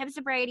 Hip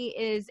Sobriety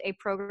is a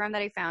program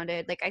that I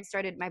founded. Like, I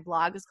started, my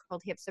blog is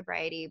called Hip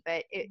Sobriety,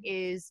 but it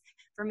is,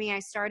 for me, I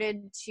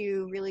started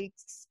to really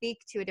speak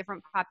to a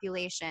different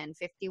population.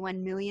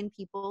 51 million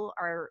people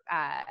are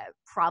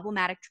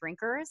problematic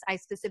drinkers. I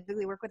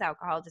specifically work with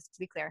alcohol, just to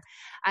be clear.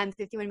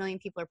 51 million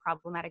people are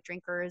problematic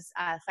drinkers.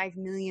 5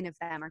 million of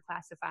them are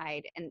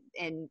classified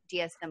in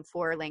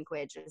DSM-4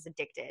 language as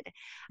addicted.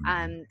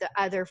 The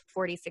other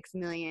 46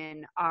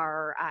 million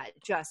are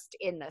just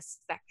in the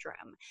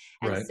spectrum.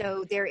 And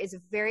so there is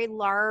a very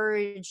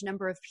large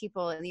number of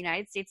people in the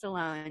United States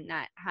alone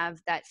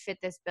that fit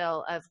this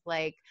bill of,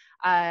 like,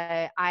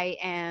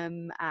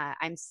 I'm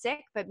sick,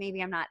 but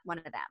maybe I'm not one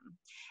of them.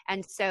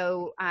 And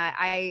so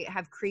I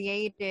have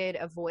created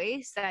a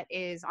voice that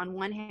is, on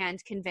one hand,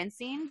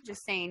 convincing,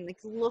 just saying, like,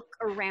 look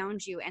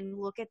around you and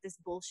look at this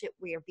bullshit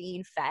we are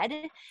being fed.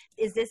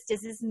 Is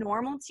this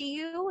normal to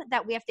you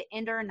that we have to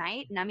end our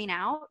night numbing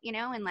out,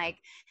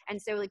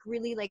 and so, like,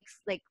 really, like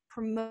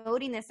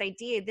promoting this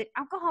idea that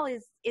alcohol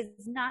is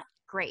not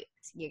great,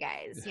 you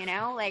guys,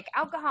 like,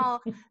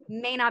 alcohol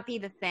may not be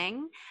the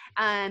thing,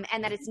 and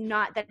that it's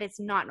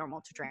not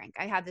normal to drink.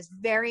 I have this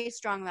very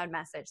strong, loud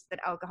message that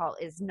alcohol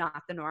is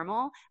not the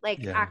normal,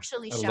 like,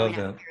 actually showing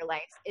up in your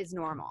life is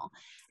normal.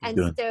 And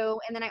so,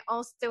 and then I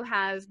also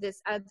have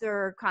this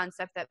other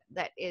concept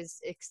that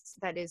is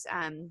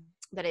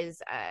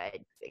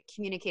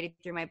communicated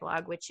through my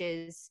blog, which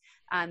is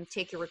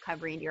take your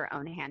recovery into your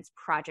own hands,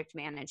 project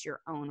manage your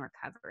own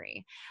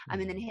recovery. And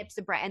then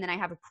and then I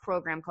have a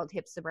program called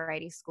Hip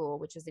Sobriety School,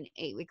 which is an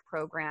 8-week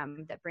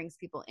program that brings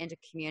people into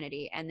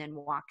community and then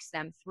walks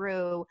them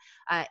through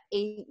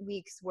 8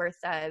 weeks worth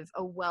of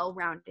a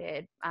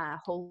well-rounded,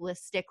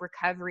 holistic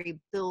recovery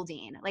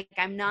building. Like,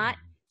 I'm not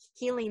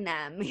healing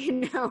them,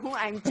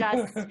 I'm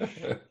just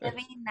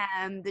giving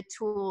them the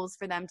tools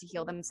for them to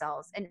heal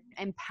themselves and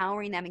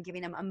empowering them and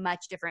giving them a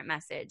much different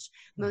message.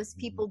 Most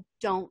people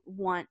don't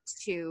want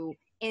to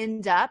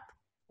end up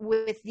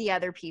with the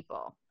other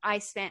people. I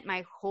spent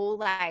my whole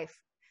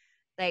life,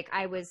 like,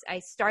 I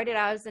started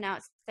out as an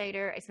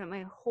outsider. I spent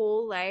my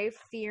whole life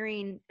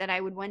fearing that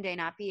I would one day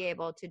not be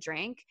able to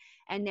drink,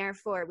 and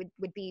therefore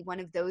would be one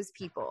of those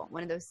people,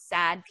 one of those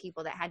sad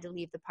people that had to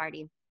leave the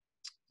party.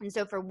 And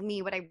so for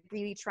me, what I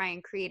really try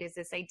and create is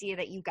this idea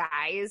that, you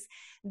guys,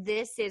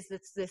 this is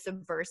the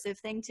subversive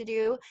thing to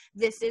do.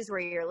 This is where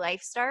your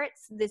life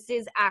starts. This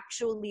is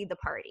actually the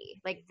party,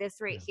 like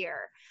this right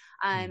here.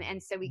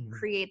 And so we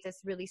create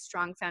this really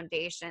strong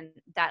foundation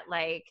that,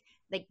 like,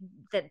 like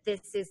that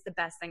this is the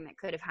best thing that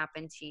could have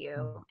happened to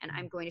you, and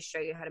I'm going to show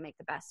you how to make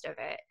the best of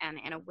it, and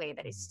in a way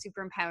that is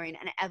super empowering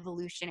and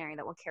evolutionary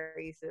that will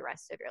carry you through the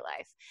rest of your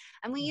life.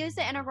 And we use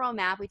the integral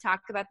map. We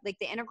talk about, like,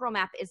 the integral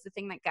map is the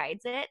thing that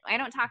guides it. I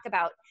don't talk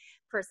about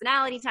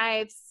personality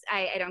types.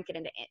 I don't get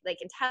into like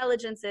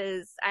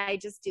intelligences. I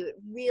just do it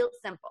real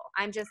simple.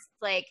 I'm just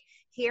like,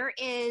 here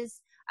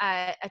is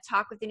a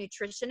talk with the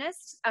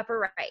nutritionist,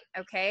 upper right.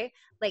 Okay.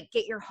 Like,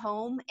 get your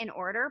home in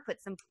order,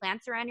 put some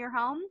plants around your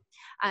home.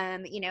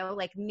 You know,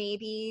 like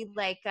maybe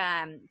like,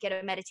 get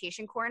a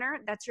meditation corner.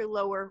 That's your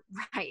lower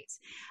right.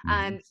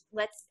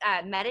 Let's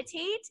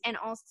meditate. And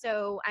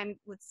also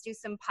let's do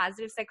some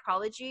positive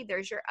psychology.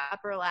 There's your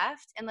upper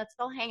left, and let's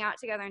all hang out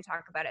together and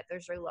talk about it.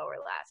 There's your lower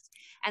left.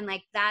 And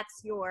like,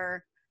 that's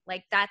your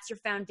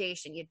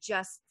foundation. You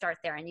just start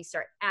there and you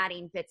start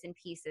adding bits and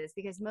pieces,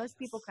 because most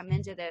people come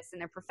into this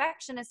and they're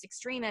perfectionist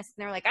extremists,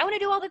 and they're like, I want to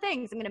do all the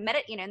things. I'm going to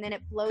meditate, you know, and then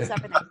it blows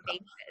up in their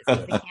faces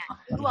because they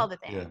can't do all the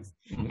things.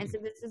 And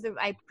so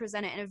I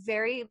present it in a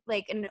very,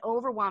 like, in an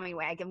overwhelming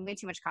way. I give them way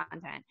too much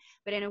content,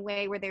 but in a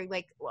way where they're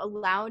like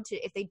allowed to,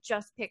 if they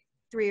just pick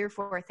 3 or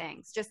 4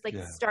 things, just like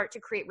start to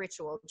create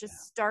ritual,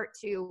 just start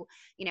to,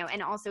 you know,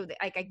 and also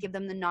like I give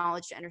them the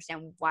knowledge to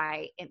understand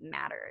why it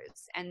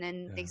matters. And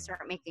then they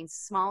start making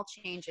small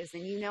changes,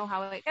 and you know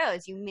how it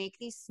goes. You make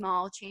these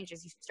small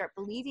changes, you start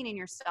believing in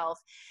yourself,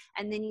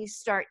 and then you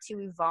start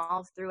to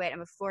evolve through it. And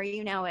before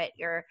you know it,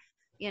 you're,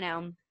 you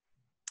know,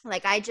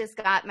 like I just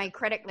got my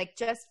credit, like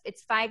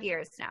it's 5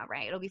 years now,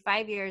 right? It'll be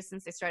 5 years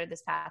since I started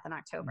this path in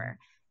October.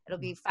 It'll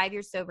be 5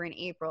 years sober in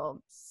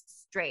April,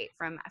 straight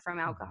from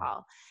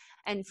alcohol.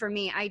 And for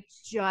me, I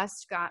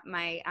just got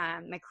my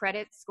my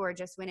credit score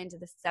just went into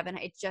the 7.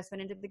 It just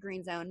went into the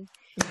green zone,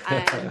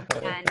 and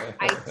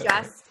I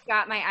just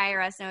got my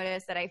IRS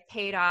notice that I've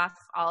paid off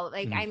all.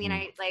 Like, I mean,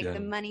 I like the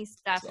money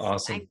stuff.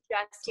 Awesome. I'm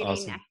just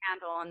getting a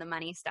handle on the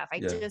money stuff.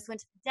 I just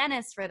went to the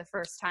dentist for the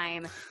first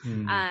time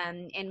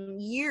in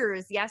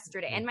years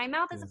yesterday, and my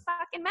mouth is a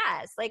fucking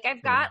mess. Like,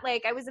 I've got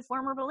like, I was a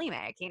former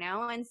bulimic, you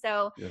know, and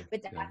so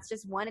but that's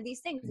just one of these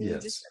things. And you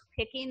just start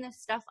picking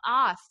this stuff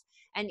off.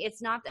 And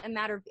it's not a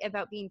matter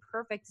about being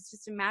perfect. It's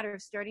just a matter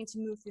of starting to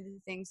move through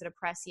the things that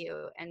oppress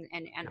you, and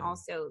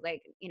also,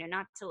 like, you know,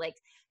 not to, like,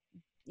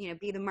 you know,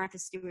 be the Martha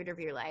Stewart of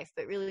your life,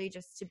 but really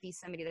just to be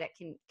somebody that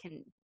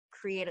can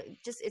create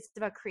it's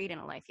about creating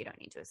a life you don't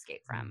need to escape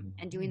from,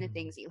 and doing the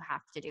things you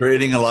have to do.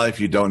 Creating a life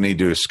you don't need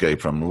to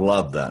escape from.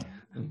 Love that.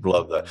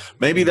 Love that.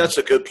 Maybe that's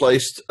a good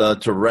place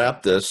to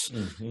wrap this.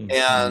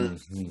 And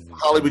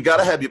Holly, we got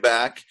to have you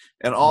back.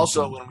 And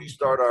also when we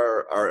start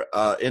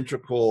our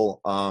integral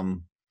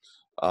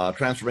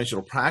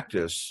transformational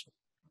practice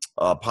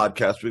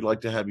podcast, we'd like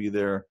to have you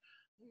there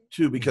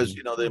too, because,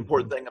 you know, the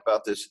important thing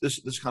about this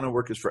kind of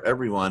work is for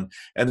everyone.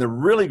 And the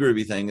really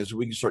groovy thing is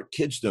we can start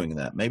kids doing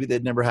that. Maybe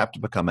they'd never have to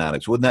become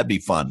addicts. Wouldn't that be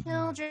fun?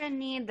 Children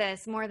need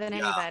this more than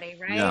anybody,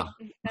 right?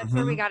 That's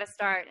where we got to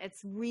start. It's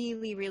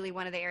really, really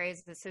one of the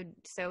areas that's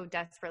so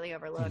desperately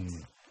overlooked.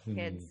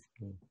 Kids.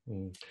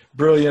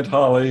 Brilliant,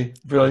 Holly.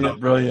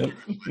 Brilliant.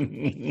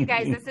 You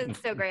guys, this is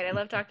so great. I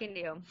love talking to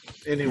you.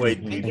 Anyway,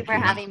 thank you for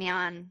having me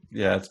on.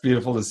 Yeah, it's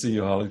beautiful to see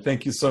you, Holly.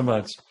 Thank you so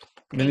much.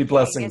 Many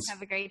blessings. You guys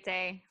have a great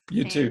day.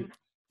 You too.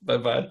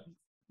 Bye-bye.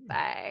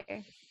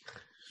 Bye.